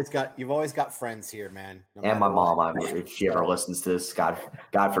 you've always got friends here, man. And my mom, if she ever listens to this, God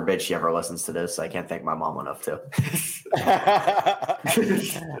forbid she ever listens to this, I can't thank my mom enough too.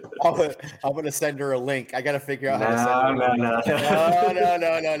 I'm gonna send her a link. I gotta figure out how to send her.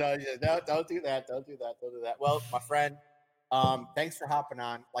 No. Don't do that. Well, my friend, thanks for hopping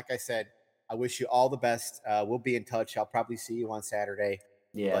on. Like I said, I wish you all the best. We'll be in touch. I'll probably see you on Saturday.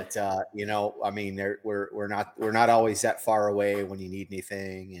 Yeah. But you know, I mean, we're not always that far away when you need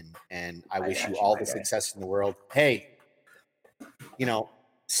anything, and I wish you all the success in the world. Hey, you know,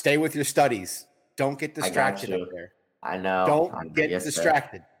 stay with your studies. Don't get distracted up there. I know. Don't get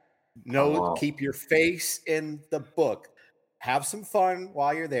distracted. No, keep your face in the book. Have some fun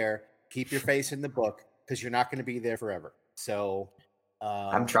while you're there. Keep your face in the book because you're not going to be there forever. So.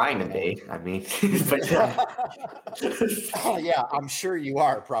 I'm trying to be. I mean, but yeah, I'm sure you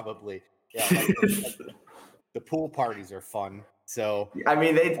are probably. Yeah, like the pool parties are fun. So I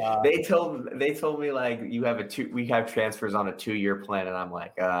mean, they told me like we have transfers on a 2-year plan, and I'm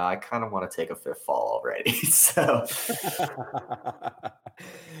like, I kind of want to take a fifth fall already. So,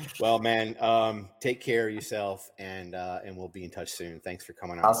 well, man, take care of yourself, and we'll be in touch soon. Thanks for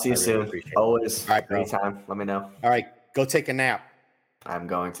coming on. I'll see you soon. Always, all right, anytime. Let me know. All right, go take a nap. I'm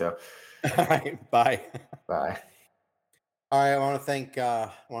going to. All right, bye. Bye. All right, I want to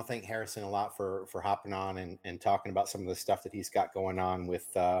thank Harrison a lot for hopping on and talking about some of the stuff that he's got going on with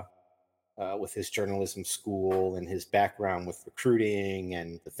his journalism school and his background with recruiting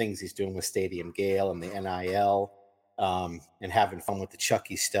and the things he's doing with Stadium Gale and the NIL, and having fun with the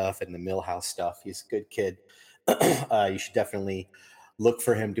Chucky stuff and the Millhouse stuff. He's a good kid. You should definitely look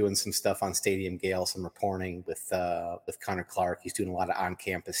for him doing some stuff on Stadium Gale, some reporting with Connor Clark. He's doing a lot of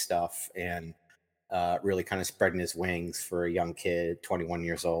on-campus stuff and really kind of spreading his wings for a young kid, 21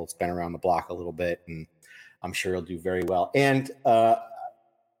 years old. He's been around the block a little bit, and I'm sure he'll do very well. And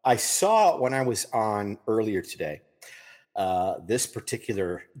I saw when I was on earlier today, this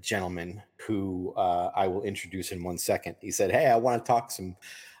particular gentleman who I will introduce in 1 second. He said, "Hey, I want to talk some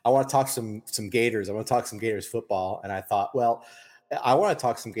Gators. I want to talk some Gators football." And I thought, well, I want to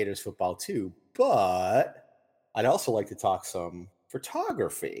talk some Gators football too, but I'd also like to talk some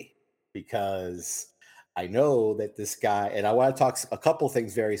photography because I know that this guy, and I want to talk a couple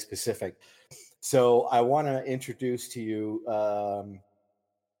things very specific. So I want to introduce to you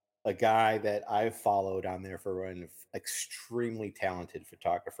a guy that I've followed on there for an extremely talented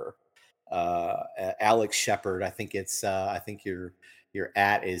photographer, Alex Shepard. I think your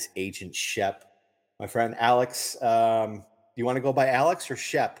at is Agent Shep. My friend Alex, do you want to go by Alex or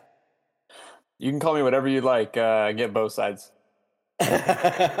Shep? You can call me whatever you like. I get both sides.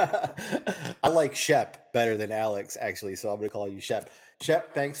 I like Shep better than Alex, actually, so I'm going to call you Shep.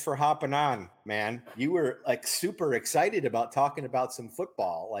 Shep, thanks for hopping on, man. You were like super excited about talking about some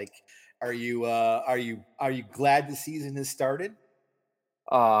football. Like, are you glad the season has started?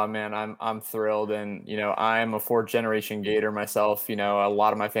 Oh man, I'm thrilled, and I'm a fourth generation Gator myself. A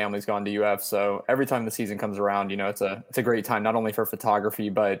lot of my family's gone to UF, so every time the season comes around, it's a great time, not only for photography,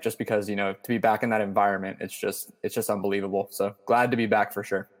 but just because to be back in that environment, it's just unbelievable. So glad to be back for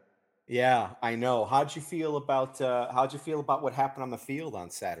sure. Yeah, I know. How'd you feel about what happened on the field on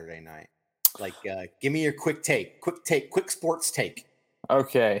Saturday night? Like, give me your quick quick sports take.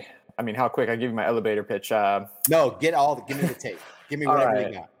 Okay, I mean, how quick? I give you my elevator pitch. No, give me the take. Give me whatever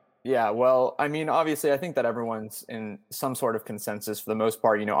you got. Yeah, well, I mean, obviously, I think that everyone's in some sort of consensus for the most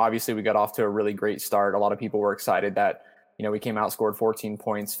part. Obviously, we got off to a really great start. A lot of people were excited that, we came out, scored 14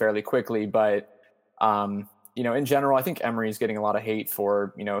 points fairly quickly. But, in general, I think Emory's getting a lot of hate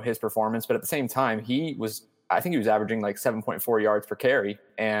for, his performance. But at the same time, I think he was averaging like 7.4 yards per carry.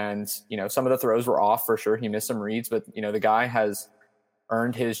 And, some of the throws were off for sure. He missed some reads, but, the guy has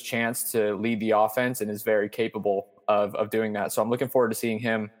earned his chance to lead the offense and is very capable of doing that. So I'm looking forward to seeing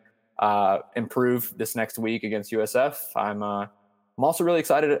him improve this next week against USF. I'm also really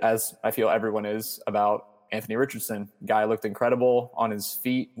excited, as I feel everyone is, about Anthony Richardson. Guy looked incredible on his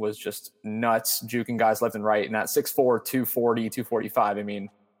feet, was just nuts, juking guys left and right. And that 6'4", 240, 245, I mean,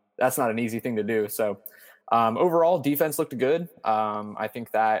 that's not an easy thing to do. So overall, defense looked good. I think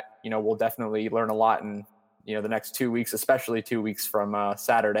that, we'll definitely learn a lot in, the next 2 weeks, especially 2 weeks from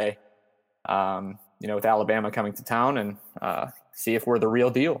Saturday, with Alabama coming to town, and see if we're the real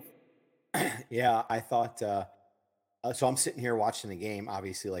deal. Yeah, I thought so. I'm sitting here watching the game,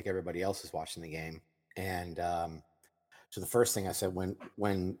 obviously, like everybody else is watching the game. And so the first thing I said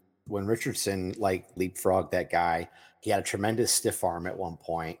when Richardson like leapfrogged that guy, he had a tremendous stiff arm at one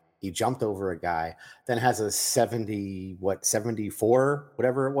point. He jumped over a guy, then has a 74,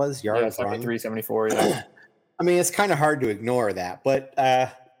 whatever it was, yards run. 73, 74, yeah. I mean, it's kind of hard to ignore that, but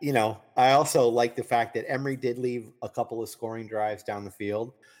I also like the fact that Emory did leave a couple of scoring drives down the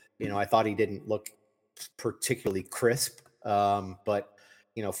field. I thought he didn't look particularly crisp, but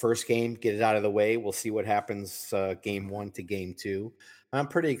first game, get it out of the way. We'll see what happens game 1 to game 2. I'm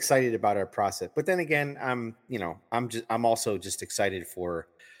pretty excited about our process, but then again, I'm also just excited for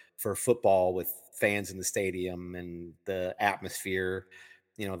football with fans in the stadium and the atmosphere.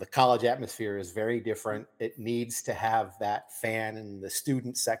 The college atmosphere is very different. It needs to have that fan and the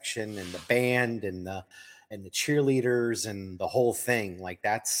student section and the band and the cheerleaders and the whole thing. Like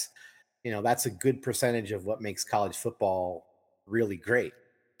that's a good percentage of what makes college football really great.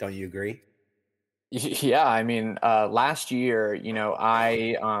 Don't you agree? Yeah, I mean, last year,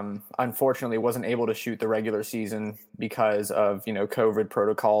 I unfortunately wasn't able to shoot the regular season because of, COVID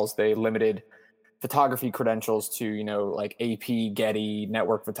protocols. They limited photography credentials to, like AP, Getty,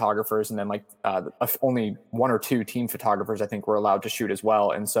 network photographers, and then like only 1 or 2 team photographers, I think, were allowed to shoot as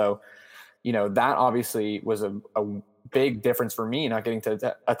well. And so, that obviously was a big difference for me, not getting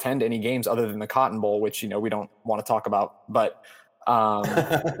to attend any games other than the Cotton Bowl, which, we don't want to talk about. But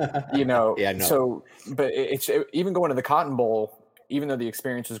yeah, no. So, but even going to the Cotton Bowl, even though the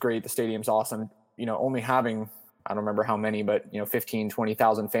experience was great, the stadium's awesome, only having, I don't remember how many, but 15,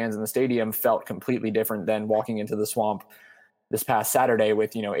 20,000 fans in the stadium felt completely different than walking into the Swamp this past Saturday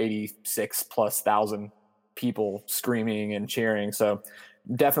with, 86 plus thousand people screaming and cheering. So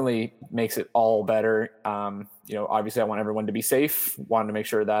definitely makes it all better. Obviously I want everyone to be safe, wanted to make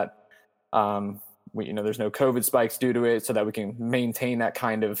sure that, there's no COVID spikes due to it so that we can maintain that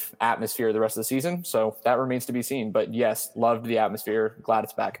kind of atmosphere the rest of the season. So that remains to be seen, but yes, loved the atmosphere. Glad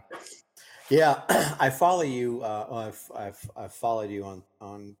it's back. Yeah. I follow you. I've followed you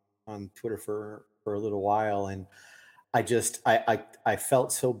on Twitter for a little while. And I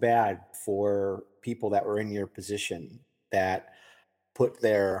felt so bad for people that were in your position that put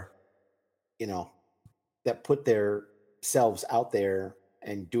themselves out there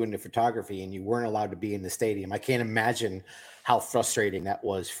and doing the photography, and you weren't allowed to be in the stadium. I can't imagine how frustrating that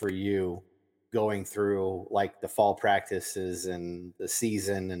was for you going through like the fall practices and the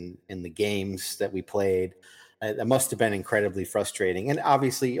season and the games that we played. That must have been incredibly frustrating. And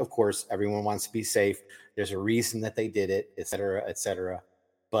obviously, of course, everyone wants to be safe. There's a reason that they did it, et cetera, et cetera.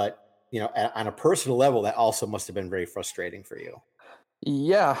 But, on a personal level, that also must have been very frustrating for you.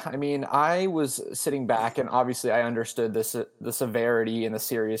 Yeah, I mean, I was sitting back, and obviously I understood the severity and the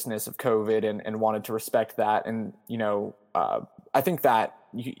seriousness of COVID and wanted to respect that. And, I think that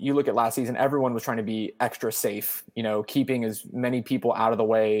you look at last season, everyone was trying to be extra safe, keeping as many people out of the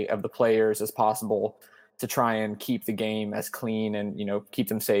way of the players as possible to try and keep the game as clean and, keep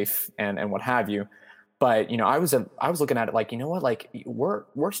them safe and what have you. But, I was looking at it like, like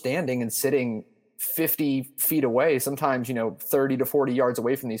we're standing and sitting 50 feet away, sometimes, 30 to 40 yards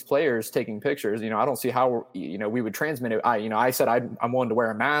away from these players taking pictures. I don't see how, we would transmit it. I said, I'm willing to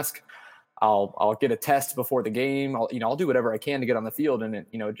wear a mask. I'll get a test before the game. I'll do whatever I can to get on the field. And it,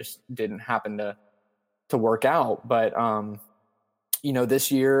 just didn't happen to work out. But,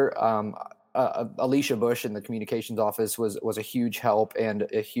 this year, Alicia Bush in the communications office was a huge help and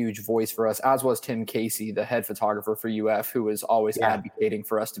a huge voice for us, as was Tim Casey, the head photographer for UF, who was always advocating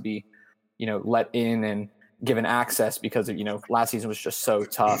for us to be, let in and given access because of, last season was just so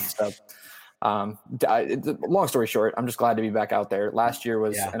tough. So, long story short, I'm just glad to be back out there. Last year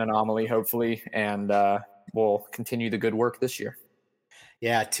was an anomaly, hopefully, and we'll continue the good work this year.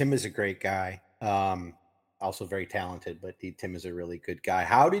 Yeah, Tim is a great guy. Also very talented, but Tim is a really good guy.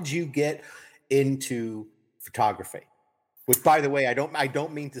 How did you get into photography? Which, by the way, I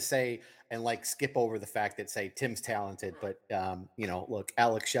don't mean to say and like skip over the fact that say Tim's talented, but look,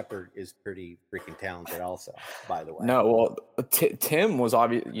 Alex Shepard is pretty freaking talented also, by the way. No, well, Tim was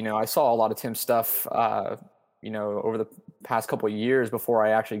obvious. I saw a lot of Tim's stuff, over the past couple of years before I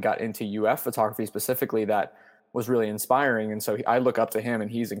actually got into UF photography specifically. That was really inspiring. And so I look up to him, and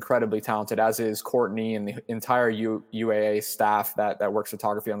he's incredibly talented, as is Courtney and the entire UAA staff that works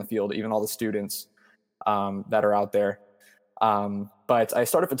photography on the field, even all the students that are out there. But I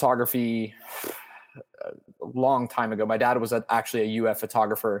started photography a long time ago. My dad was actually a UF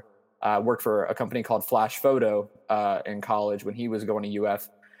photographer, worked for a company called Flash Photo in college when he was going to UF.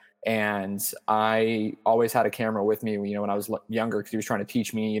 And I always had a camera with me, when I was younger, because he was trying to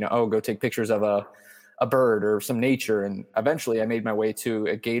teach me, go take pictures of a bird or some nature. And eventually I made my way to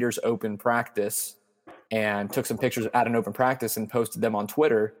a Gators open practice and took some pictures at an open practice and posted them on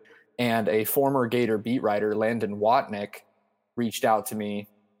Twitter. And a former Gator beat writer, Landon Watnick, reached out to me.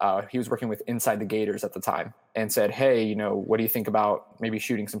 He was working with Inside the Gators at the time and said, hey, what do you think about maybe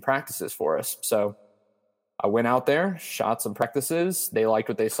shooting some practices for us? So I went out there, shot some practices. They liked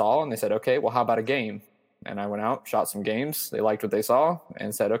what they saw, and they said, okay, well, how about a game? And I went out, shot some games. They liked what they saw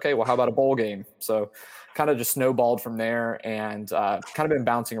and said, okay, well, how about a bowl game? So kind of just snowballed from there, and kind of been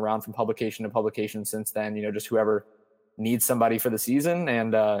bouncing around from publication to publication since then, just whoever needs somebody for the season,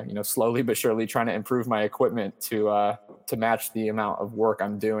 and slowly but surely trying to improve my equipment to match the amount of work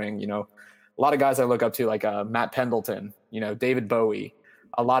I'm doing. A lot of guys I look up to, like Matt Pendleton, David Bowie,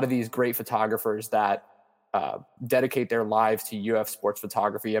 a lot of these great photographers that dedicate their lives to UF sports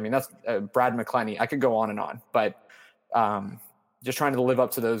photography. I mean, that's Brad McClenny. I could go on and on, but just trying to live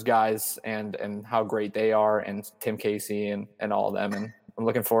up to those guys and how great they are, and Tim Casey and all of them. And I'm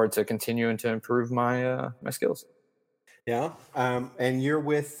looking forward to continuing to improve my skills. Yeah. And you're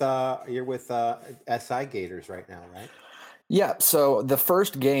with SI Gators right now, right? Yeah. So the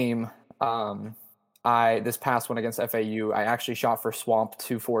first game, this past one against FAU, I actually shot for Swamp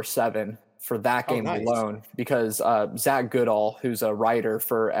 247 for that game alone, because Zach Goodall, who's a writer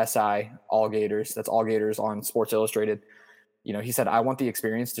for SI All Gators, that's All Gators on Sports Illustrated, he said, I want the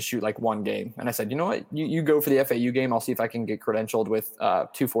experience to shoot like one game. And I said, you know what, you go for the FAU game. I'll see if I can get credentialed with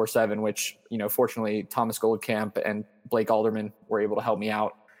 247, which, fortunately Thomas Goldcamp and Blake Alderman were able to help me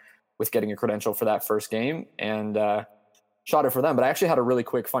out with getting a credential for that first game. And shot it for them. But I actually had a really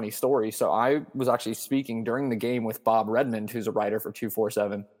quick funny story. So I was actually speaking during the game with Bob Redmond, who's a writer for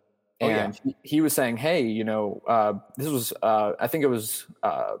 247. And he was saying, hey, this was, I think it was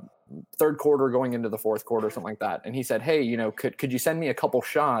third quarter going into the fourth quarter, something like that. And he said, hey, could you send me a couple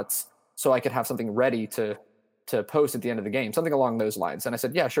shots so I could have something ready to post at the end of the game, something along those lines. And I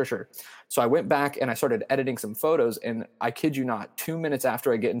said, yeah, sure. So I went back and I started editing some photos, and I kid you not, 2 minutes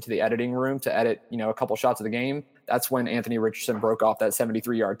after I get into the editing room to edit, a couple shots of the game, that's when Anthony Richardson broke off that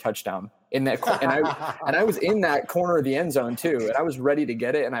 73-yard touchdown in that. And I was in that corner of the end zone too. And I was ready to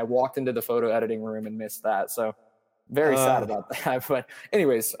get it. And I walked into the photo editing room and missed that. So very sad about that. But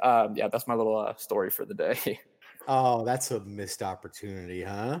anyways, that's my little story for the day. Oh, that's a missed opportunity,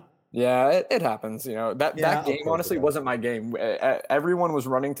 huh? Yeah, it happens. That game honestly wasn't my game. Everyone was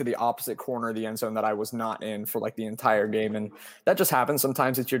running to the opposite corner of the end zone that I was not in for like the entire game. And that just happens.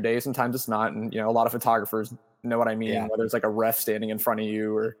 Sometimes it's your day, sometimes it's not. And, a lot of photographers know what I mean, whether it's like a ref standing in front of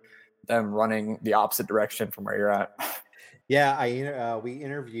you or them running the opposite direction from where you're at. Yeah, we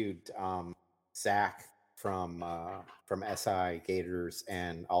interviewed Zach from SI Gators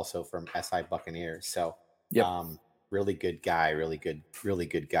and also from SI Buccaneers. So, really good guy, really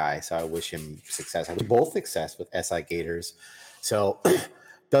good guy. So I wish him success. I wish both success with SI Gators. So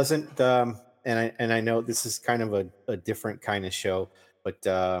doesn't and I know this is kind of a different kind of show, but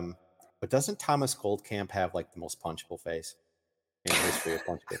doesn't Thomas Goldcamp have like the most punchable face in the history of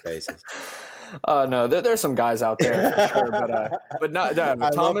punchable faces? No, there's some guys out there for sure, but not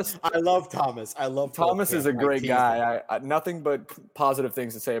Thomas. I love Thomas. Thomas is a great guy. I nothing but positive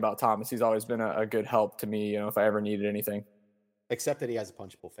things to say about Thomas. He's always been a good help to me, if I ever needed anything. Except that he has a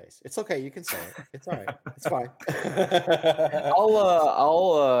punchable face. It's okay. You can say it. It's all right. It's fine.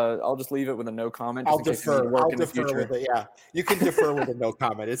 I'll just leave it with a no comment. I'll defer with it. Yeah, you can defer with a no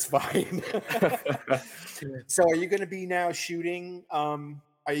comment. It's fine. So, are you going to be now shooting?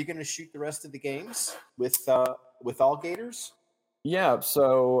 Are you going to shoot the rest of the games with all Gators? Yeah.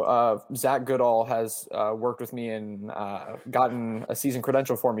 So Zach Goodall has worked with me and gotten a season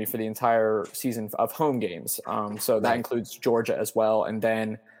credential for me for the entire season of home games. So that includes Georgia as well. And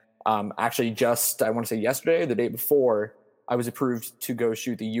then actually just, I want to say yesterday, the day before, I was approved to go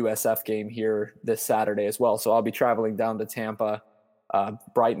shoot the USF game here this Saturday as well. So I'll be traveling down to Tampa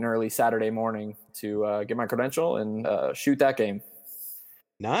bright and early Saturday morning to get my credential and shoot that game.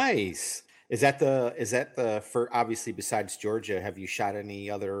 Nice. Is that the for obviously besides Georgia, have you shot any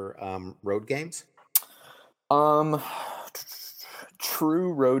other road games?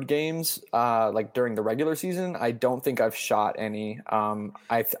 True road games, like during the regular season, I don't think I've shot any.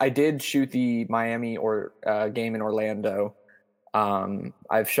 I did shoot the Miami game in Orlando.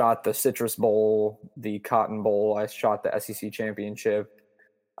 I've shot the Citrus Bowl, the Cotton Bowl. I shot the SEC championship.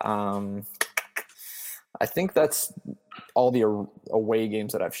 I think that's all the away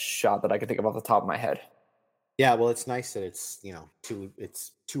games that I've shot that I can think of off the top of my head. Yeah, well, it's nice that it's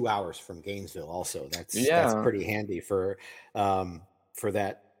 2 hours from Gainesville. Also, that's pretty handy for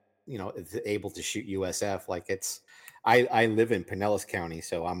that. Able to shoot USF. Like I live in Pinellas County,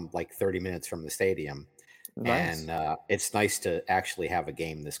 so I'm like 30 minutes from the stadium. Nice. And it's nice to actually have a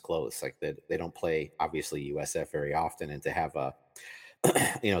game this close. Like they don't play obviously USF very often, and to have a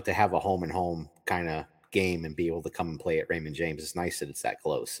to have a home and home kind of game and be able to come and play at Raymond James. It's nice that it's that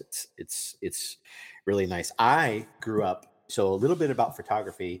close. It's really nice. I grew up, so a little bit about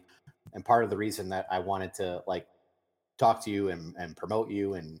photography, and part of the reason that I wanted to like talk to you and promote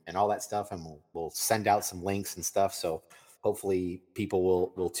you and all that stuff, and we'll send out some links and stuff. So hopefully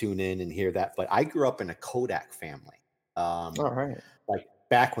people will tune in and hear that. But I grew up in a Kodak family. All right. Like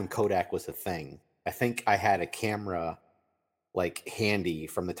back when Kodak was a thing. I think I had a camera like handy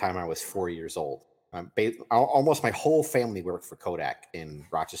from the time I was 4 years old. Almost my whole family worked for Kodak in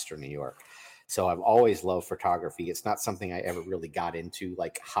Rochester, New York. So I've always loved photography. It's not something I ever really got into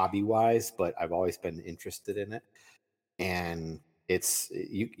like hobby wise, but I've always been interested in it. And it's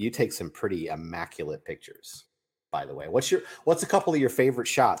you take some pretty immaculate pictures, by the way. What's a couple of your favorite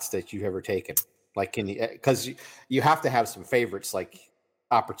shots that you've ever taken? Like, because you have to have some favorites, like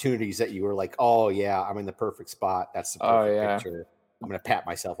opportunities that you were like, oh yeah, I'm in the perfect spot. That's the perfect picture. I'm going to pat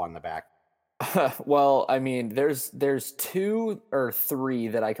myself on the back. Well, I mean, there's 2 or 3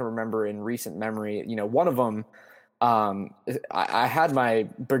 that I can remember in recent memory. One of them, I had my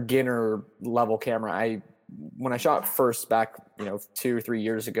beginner level camera. When I shot first back, 2 or 3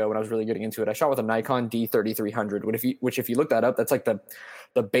 years ago when I was really getting into it, I shot with a Nikon D3300, which if you look that up, that's like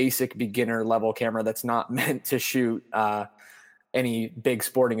the basic beginner level camera that's not meant to shoot any big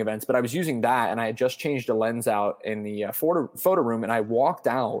sporting events. But I was using that, and I had just changed a lens out in the photo room, and I walked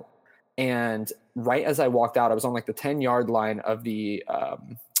out, And right as I walked out, I was on like the 10-yard line of the,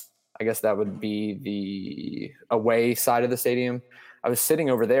 I guess that would be the away side of the stadium. I was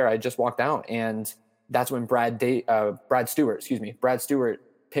sitting over there. I just walked out, and that's when Brad Stewart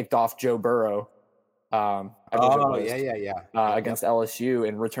picked off Joe Burrow. Against LSU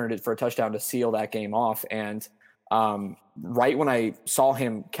and returned it for a touchdown to seal that game off. And right when I saw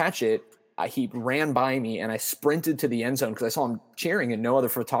him catch it, he ran by me, and I sprinted to the end zone because I saw him cheering and no other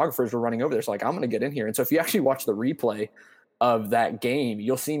photographers were running over there. So like, I'm going to get in here. And so if you actually watch the replay of that game,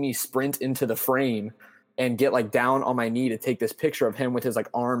 you'll see me sprint into the frame and get like down on my knee to take this picture of him with his like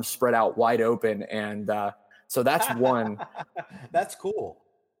arms spread out wide open. And so that's one. That's cool.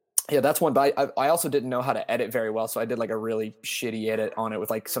 Yeah, that's one. But I also didn't know how to edit very well. So I did like a really shitty edit on it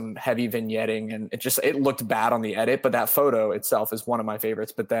with like some heavy vignetting, and it looked bad on the edit. But that photo itself is one of my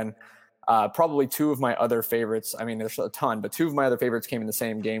favorites. But then probably two of my other favorites, I mean, there's a ton, but two of my other favorites came in the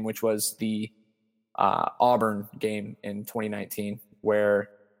same game, which was the Auburn game in 2019, where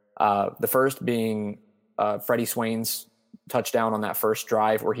the first being Freddie Swain's touchdown on that first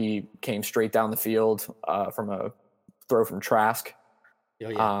drive where he came straight down the field from a throw from Trask. Oh,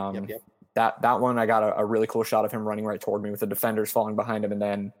 yeah. Yep. That one, I got a really cool shot of him running right toward me with the defenders falling behind him. And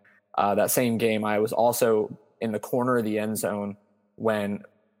then that same game, I was also in the corner of the end zone when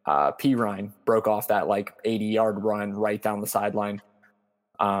P. Ryan broke off that like 80-yard run right down the sideline.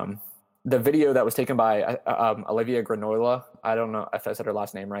 The video that was taken by Olivia Granola, I don't know if I said her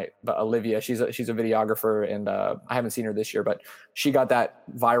last name right, but Olivia, she's a videographer, and I haven't seen her this year, but she got that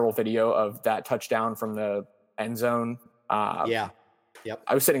viral video of that touchdown from the end zone. Yep.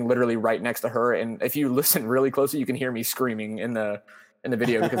 I was sitting literally right next to her, and if you listen really closely, you can hear me screaming in the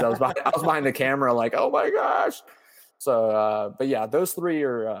video because I was behind the camera, like, oh my gosh. So, but yeah, those three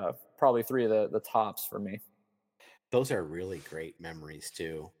are probably three of the tops for me. Those are really great memories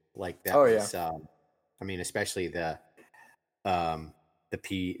too. Like that. I mean, especially the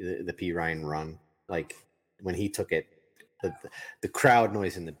P Ryan run, like when he took it, the crowd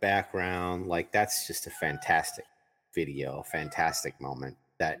noise in the background, like that's just a fantastic video, fantastic moment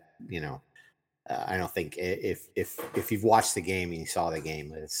that, I don't think if you've watched the game and you saw the game,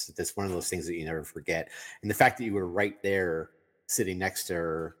 that's one of those things that you never forget. And the fact that you were right there sitting next to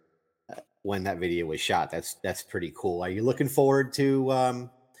her when that video was shot, that's pretty cool. Are you looking forward to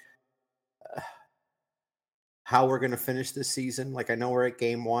how we're going to finish this season? Like, I know we're at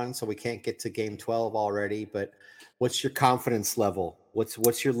game 1, so we can't get to game 12 already, but what's your confidence level?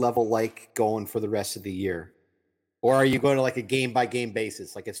 What's your level like going for the rest of the year? Or are you going to like a game by game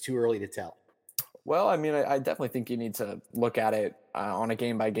basis? Like it's too early to tell. Well, I mean, I definitely think you need to look at it on a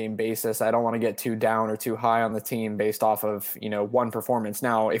game by game basis. I don't want to get too down or too high on the team based off of, one performance.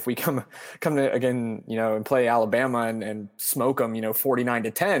 Now, if we come to again, and play Alabama and smoke them,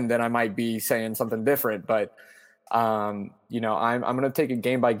 49-10, then I might be saying something different. But, I'm going to take it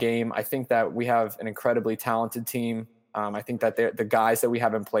game by game. I think that we have an incredibly talented team. I think that the guys that we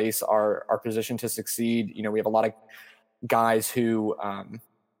have in place are positioned to succeed. We have a lot of guys who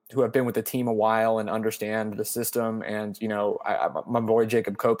have been with the team a while and understand the system. And, my boy,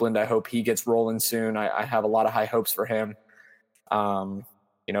 Jacob Copeland, I hope he gets rolling soon. I have a lot of high hopes for him. But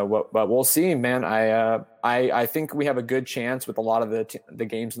we'll see, man. I think we have a good chance with a lot of the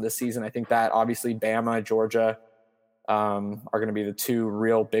games in this season. I think that obviously Bama, Georgia are going to be the two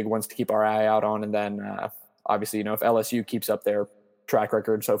real big ones to keep our eye out on. And then obviously, if LSU keeps up their track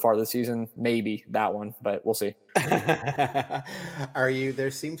record so far this season, maybe that one, but we'll see. There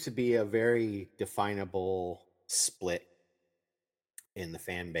seems to be a very definable split in the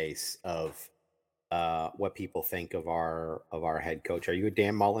fan base of what people think of our head coach. Are you a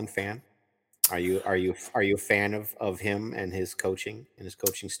Dan Mullen fan? Are you a fan of him and his coaching and his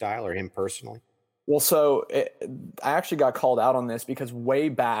coaching style, or him personally? Well, so I actually got called out on this because way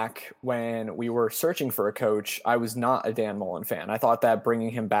back when we were searching for a coach, I was not a Dan Mullen fan. I thought that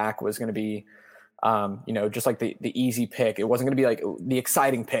bringing him back was going to be, just like the easy pick. It wasn't going to be like the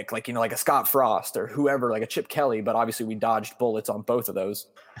exciting pick, like, like a Scott Frost or whoever, like a Chip Kelly. But obviously we dodged bullets on both of those.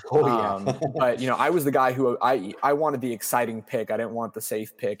 Oh, yeah. But, I was the guy who I wanted the exciting pick. I didn't want the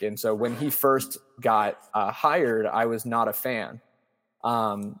safe pick. And so when he first got hired, I was not a fan.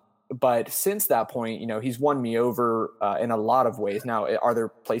 But since that point, he's won me over in a lot of ways. Now, are there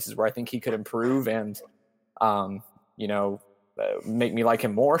places where I think he could improve and, make me like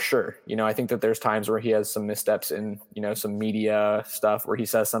him more? Sure. I think that there's times where he has some missteps in, some media stuff where he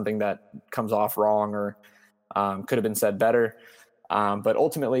says something that comes off wrong or could have been said better. But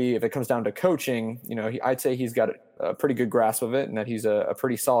ultimately, if it comes down to coaching, I'd say he's got a pretty good grasp of it and that he's a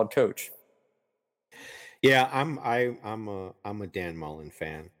pretty solid coach. Yeah, I'm a Dan Mullen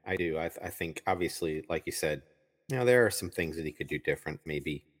fan. I do. I think obviously, like you said, there are some things that he could do different.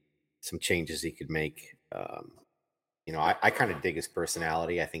 Maybe some changes he could make. I kind of dig his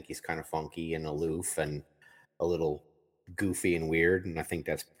personality. I think he's kind of funky and aloof and a little goofy and weird, and I think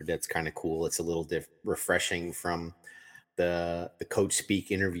that's kind of cool. It's a little refreshing from the coach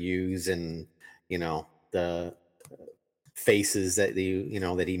speak interviews and the faces that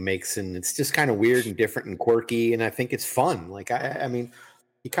that he makes, and it's just kind of weird and different and quirky, and I think it's fun. Like I mean,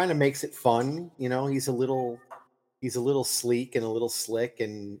 he kind of makes it fun. He's a little sleek and a little slick,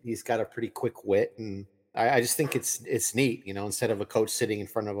 and he's got a pretty quick wit, and I just think it's neat. Instead of a coach sitting in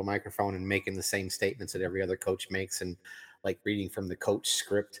front of a microphone and making the same statements that every other coach makes, and like reading from the coach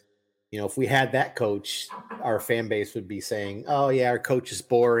script. If we had that coach, our fan base would be saying, "Oh yeah, our coach is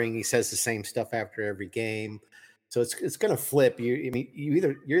boring. He says the same stuff after every game." So it's going to flip. You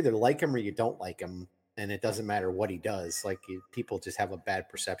either like him or you don't like him, and it doesn't matter what he does. Like people just have a bad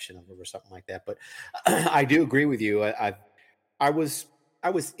perception of him or something like that. But I do agree with you. I was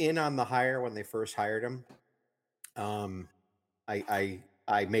in on the hire when they first hired him. I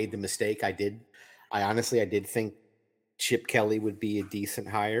made the mistake. I did think Chip Kelly would be a decent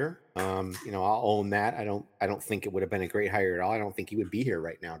hire. I'll own that. I don't think it would have been a great hire at all. I don't think he would be here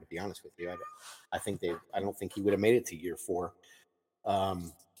right now, to be honest with you. I don't think he would have made it to year 4.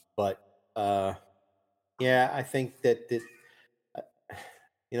 Yeah, I think that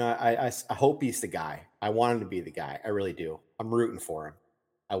I hope he's the guy. I want him to be the guy. I really do. I'm rooting for him.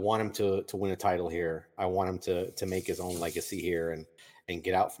 I want him to win a title here. I want him to make his own legacy here and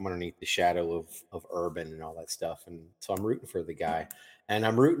get out from underneath the shadow of Urban and all that stuff. And so I'm rooting for the guy. And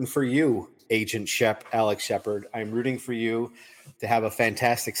I'm rooting for you, Agent Alex Shepard. I'm rooting for you to have a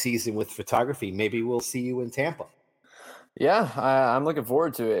fantastic season with photography. Maybe we'll see you in Tampa. Yeah, I'm looking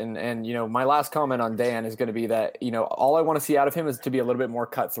forward to it. And my last comment on Dan is going to be that, all I want to see out of him is to be a little bit more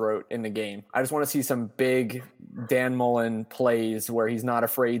cutthroat in the game. I just want to see some big Dan Mullen plays where he's not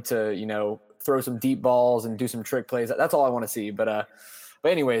afraid to, throw some deep balls and do some trick plays. That's all I want to see. But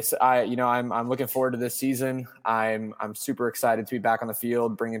anyways, I'm looking forward to this season. I'm super excited to be back on the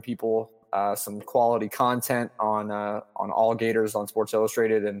field, bringing people some quality content on all Gators on Sports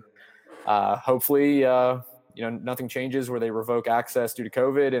Illustrated, and hopefully, nothing changes where they revoke access due to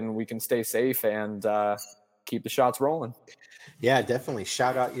COVID, and we can stay safe and keep the shots rolling. Yeah, definitely.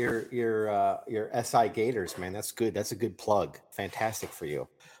 Shout out your SI Gators, man. That's good. That's a good plug. Fantastic for you.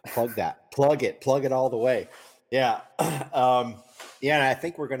 Plug that. Plug it all the way. Yeah. Yeah, and I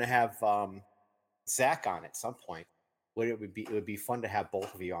think we're going to have Zach on at some point. It would be fun to have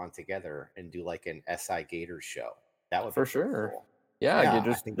both of you on together and do like an SI Gators show. That would be for sure. Cool. Yeah,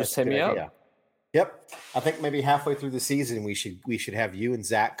 just hit me up. Yep. I think maybe halfway through the season we should have you and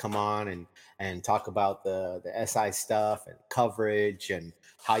Zach come on and talk about the SI stuff and coverage and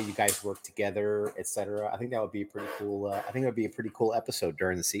how you guys work together, etc. I think that would be a pretty cool. I think it would be a pretty cool episode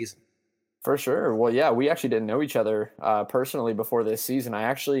during the season. For sure. Well, yeah, we actually didn't know each other personally before this season. I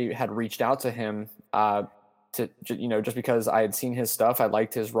actually had reached out to him just because I had seen his stuff. I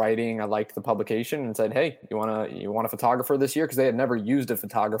liked his writing. I liked the publication, and said, "Hey, you want a photographer this year?" Because they had never used a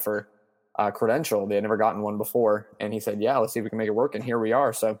photographer credential. They had never gotten one before. And he said, "Yeah, let's see if we can make it work." And here we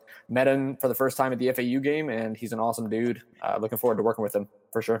are. So met him for the first time at the FAU game, and he's an awesome dude. Looking forward to working with him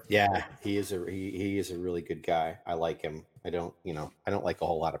for sure. Yeah, he is a really good guy. I like him. I don't like a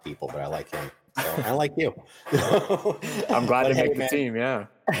whole lot of people, but I like him. So I like you. I'm glad to make the team. Yeah.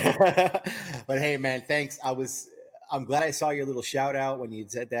 But hey, man, thanks. I'm glad I saw your little shout out when you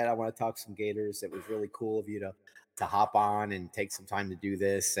said that. I want to talk some Gators. It was really cool of you to hop on and take some time to do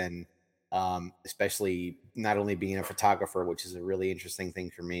this. And especially not only being a photographer, which is a really interesting thing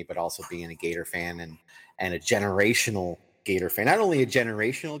for me, but also being a Gator fan and a generational Gator fan. Not only a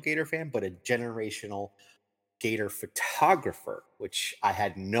generational Gator fan, but a generational Gator photographer, which I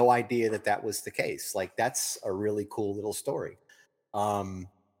had no idea that was the case. Like, that's a really cool little story.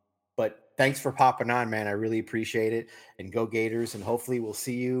 But thanks for popping on, man. I really appreciate it. And go Gators. And hopefully we'll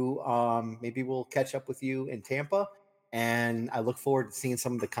see you. Maybe we'll catch up with you in Tampa. And I look forward to seeing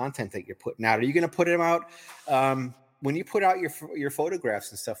some of the content that you're putting out. Are you going to put them out when you put out your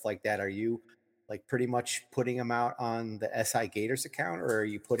photographs and stuff like that? Are you like pretty much putting them out on the SI Gators account, or are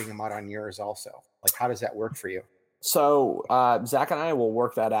you putting them out on yours also? Like, how does that work for you? So Zach and I will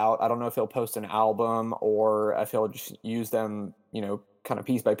work that out. I don't know if he'll post an album or if he'll just use them, kind of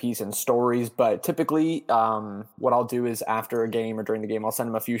piece by piece in stories. But typically what I'll do is after a game or during the game, I'll send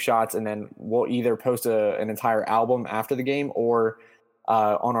him a few shots, and then we'll either post an entire album after the game or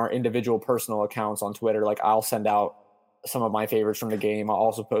on our individual personal accounts on Twitter. Like, I'll send out some of my favorites from the game. I'll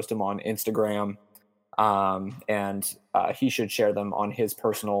also post them on Instagram. and he should share them on his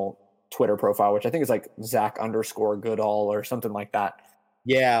personal Twitter profile, which I think is like Zach_Goodall or something like that.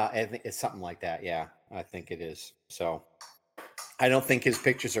 Yeah, I think it's something like that. Yeah, I think it is. So I don't think his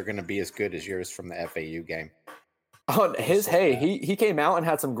pictures are going to be as good as yours from the FAU game. Oh, he came out and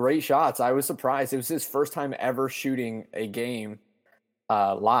had some great shots. I was surprised. It was his first time ever shooting a game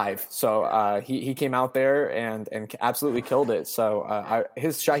live. So he came out there and absolutely killed it. So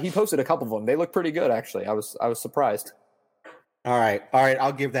his shot, he posted a couple of them. They look pretty good, actually. I was surprised. All right.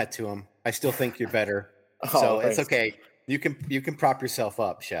 I'll give that to him. I still think you're better. So thanks. It's okay. You can prop yourself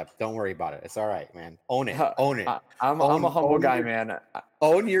up, Shep. Don't worry about it. It's all right, man. Own it. Own it. I'm a humble guy, man.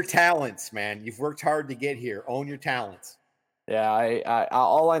 Own your talents, man. You've worked hard to get here. Own your talents. Yeah, I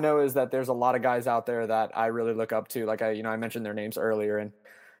all I know is that there's a lot of guys out there that I really look up to. Like I mentioned their names earlier, and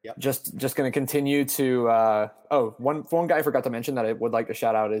just going to continue to. One guy I forgot to mention that I would like to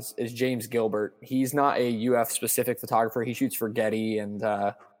shout out is James Gilbert. He's not a UF specific photographer. He shoots for Getty and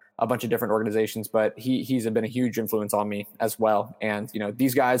a bunch of different organizations, but he's been a huge influence on me as well. And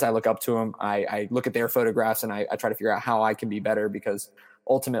these guys, I look up to them. I look at their photographs and I try to figure out how I can be better, because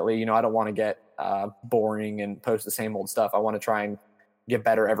ultimately, I don't want to get boring and post the same old stuff. I want to try and get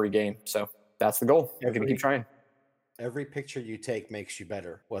better every game. So that's the goal. I'm going to keep trying. Every picture you take makes you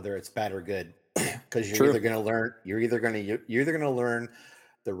better, whether it's bad or good, because you're either going to learn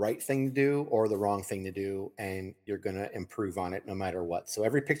the right thing to do or the wrong thing to do, and you're going to improve on it no matter what. So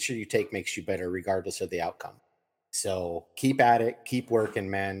every picture you take makes you better regardless of the outcome. So keep at it, keep working,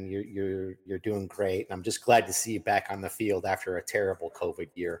 man. You're doing great. And I'm just glad to see you back on the field after a terrible COVID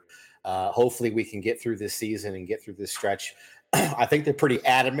year. Hopefully we can get through this season and get through this stretch. I think they're pretty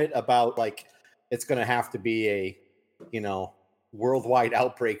adamant about it's going to have to be a, worldwide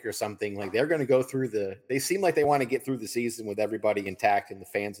outbreak or something. Like they're going to go through they seem like they want to get through the season with everybody intact and the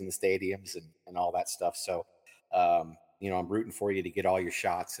fans in the stadiums and all that stuff. So, I'm rooting for you to get all your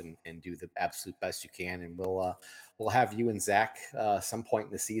shots and do the absolute best you can. And we'll have you and Zach some point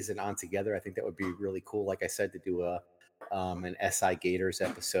in the season on together. I think that would be really cool. Like I said, to do an SI Gators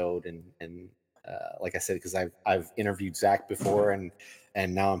episode and like I said, because I've interviewed Zach before and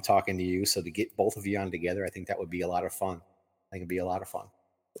now I'm talking to you. So to get both of you on together, I think that would be a lot of fun. I think it'd be a lot of fun.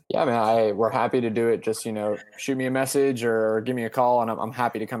 Yeah, man, we're happy to do it. Just, shoot me a message or give me a call and I'm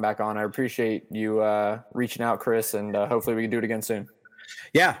happy to come back on. I appreciate you reaching out, Chris, and hopefully we can do it again soon.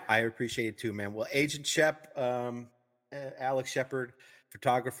 Yeah, I appreciate it too, man. Well, Agent Shep, Alex Shepard,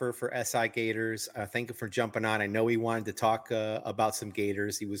 photographer for SI Gators. Thank you for jumping on. I know he wanted to talk about some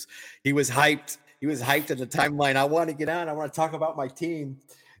Gators. He was hyped. He was hyped in the timeline. I want to get on. I want to talk about my team.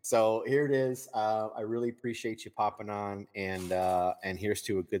 So here it is. I really appreciate you popping on, and here's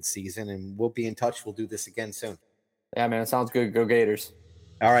to a good season. And we'll be in touch. We'll do this again soon. Yeah, man. Sounds good. Go Gators.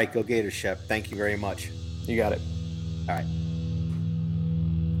 All right. Go Gators, Shep. Thank you very much. You got it. All right.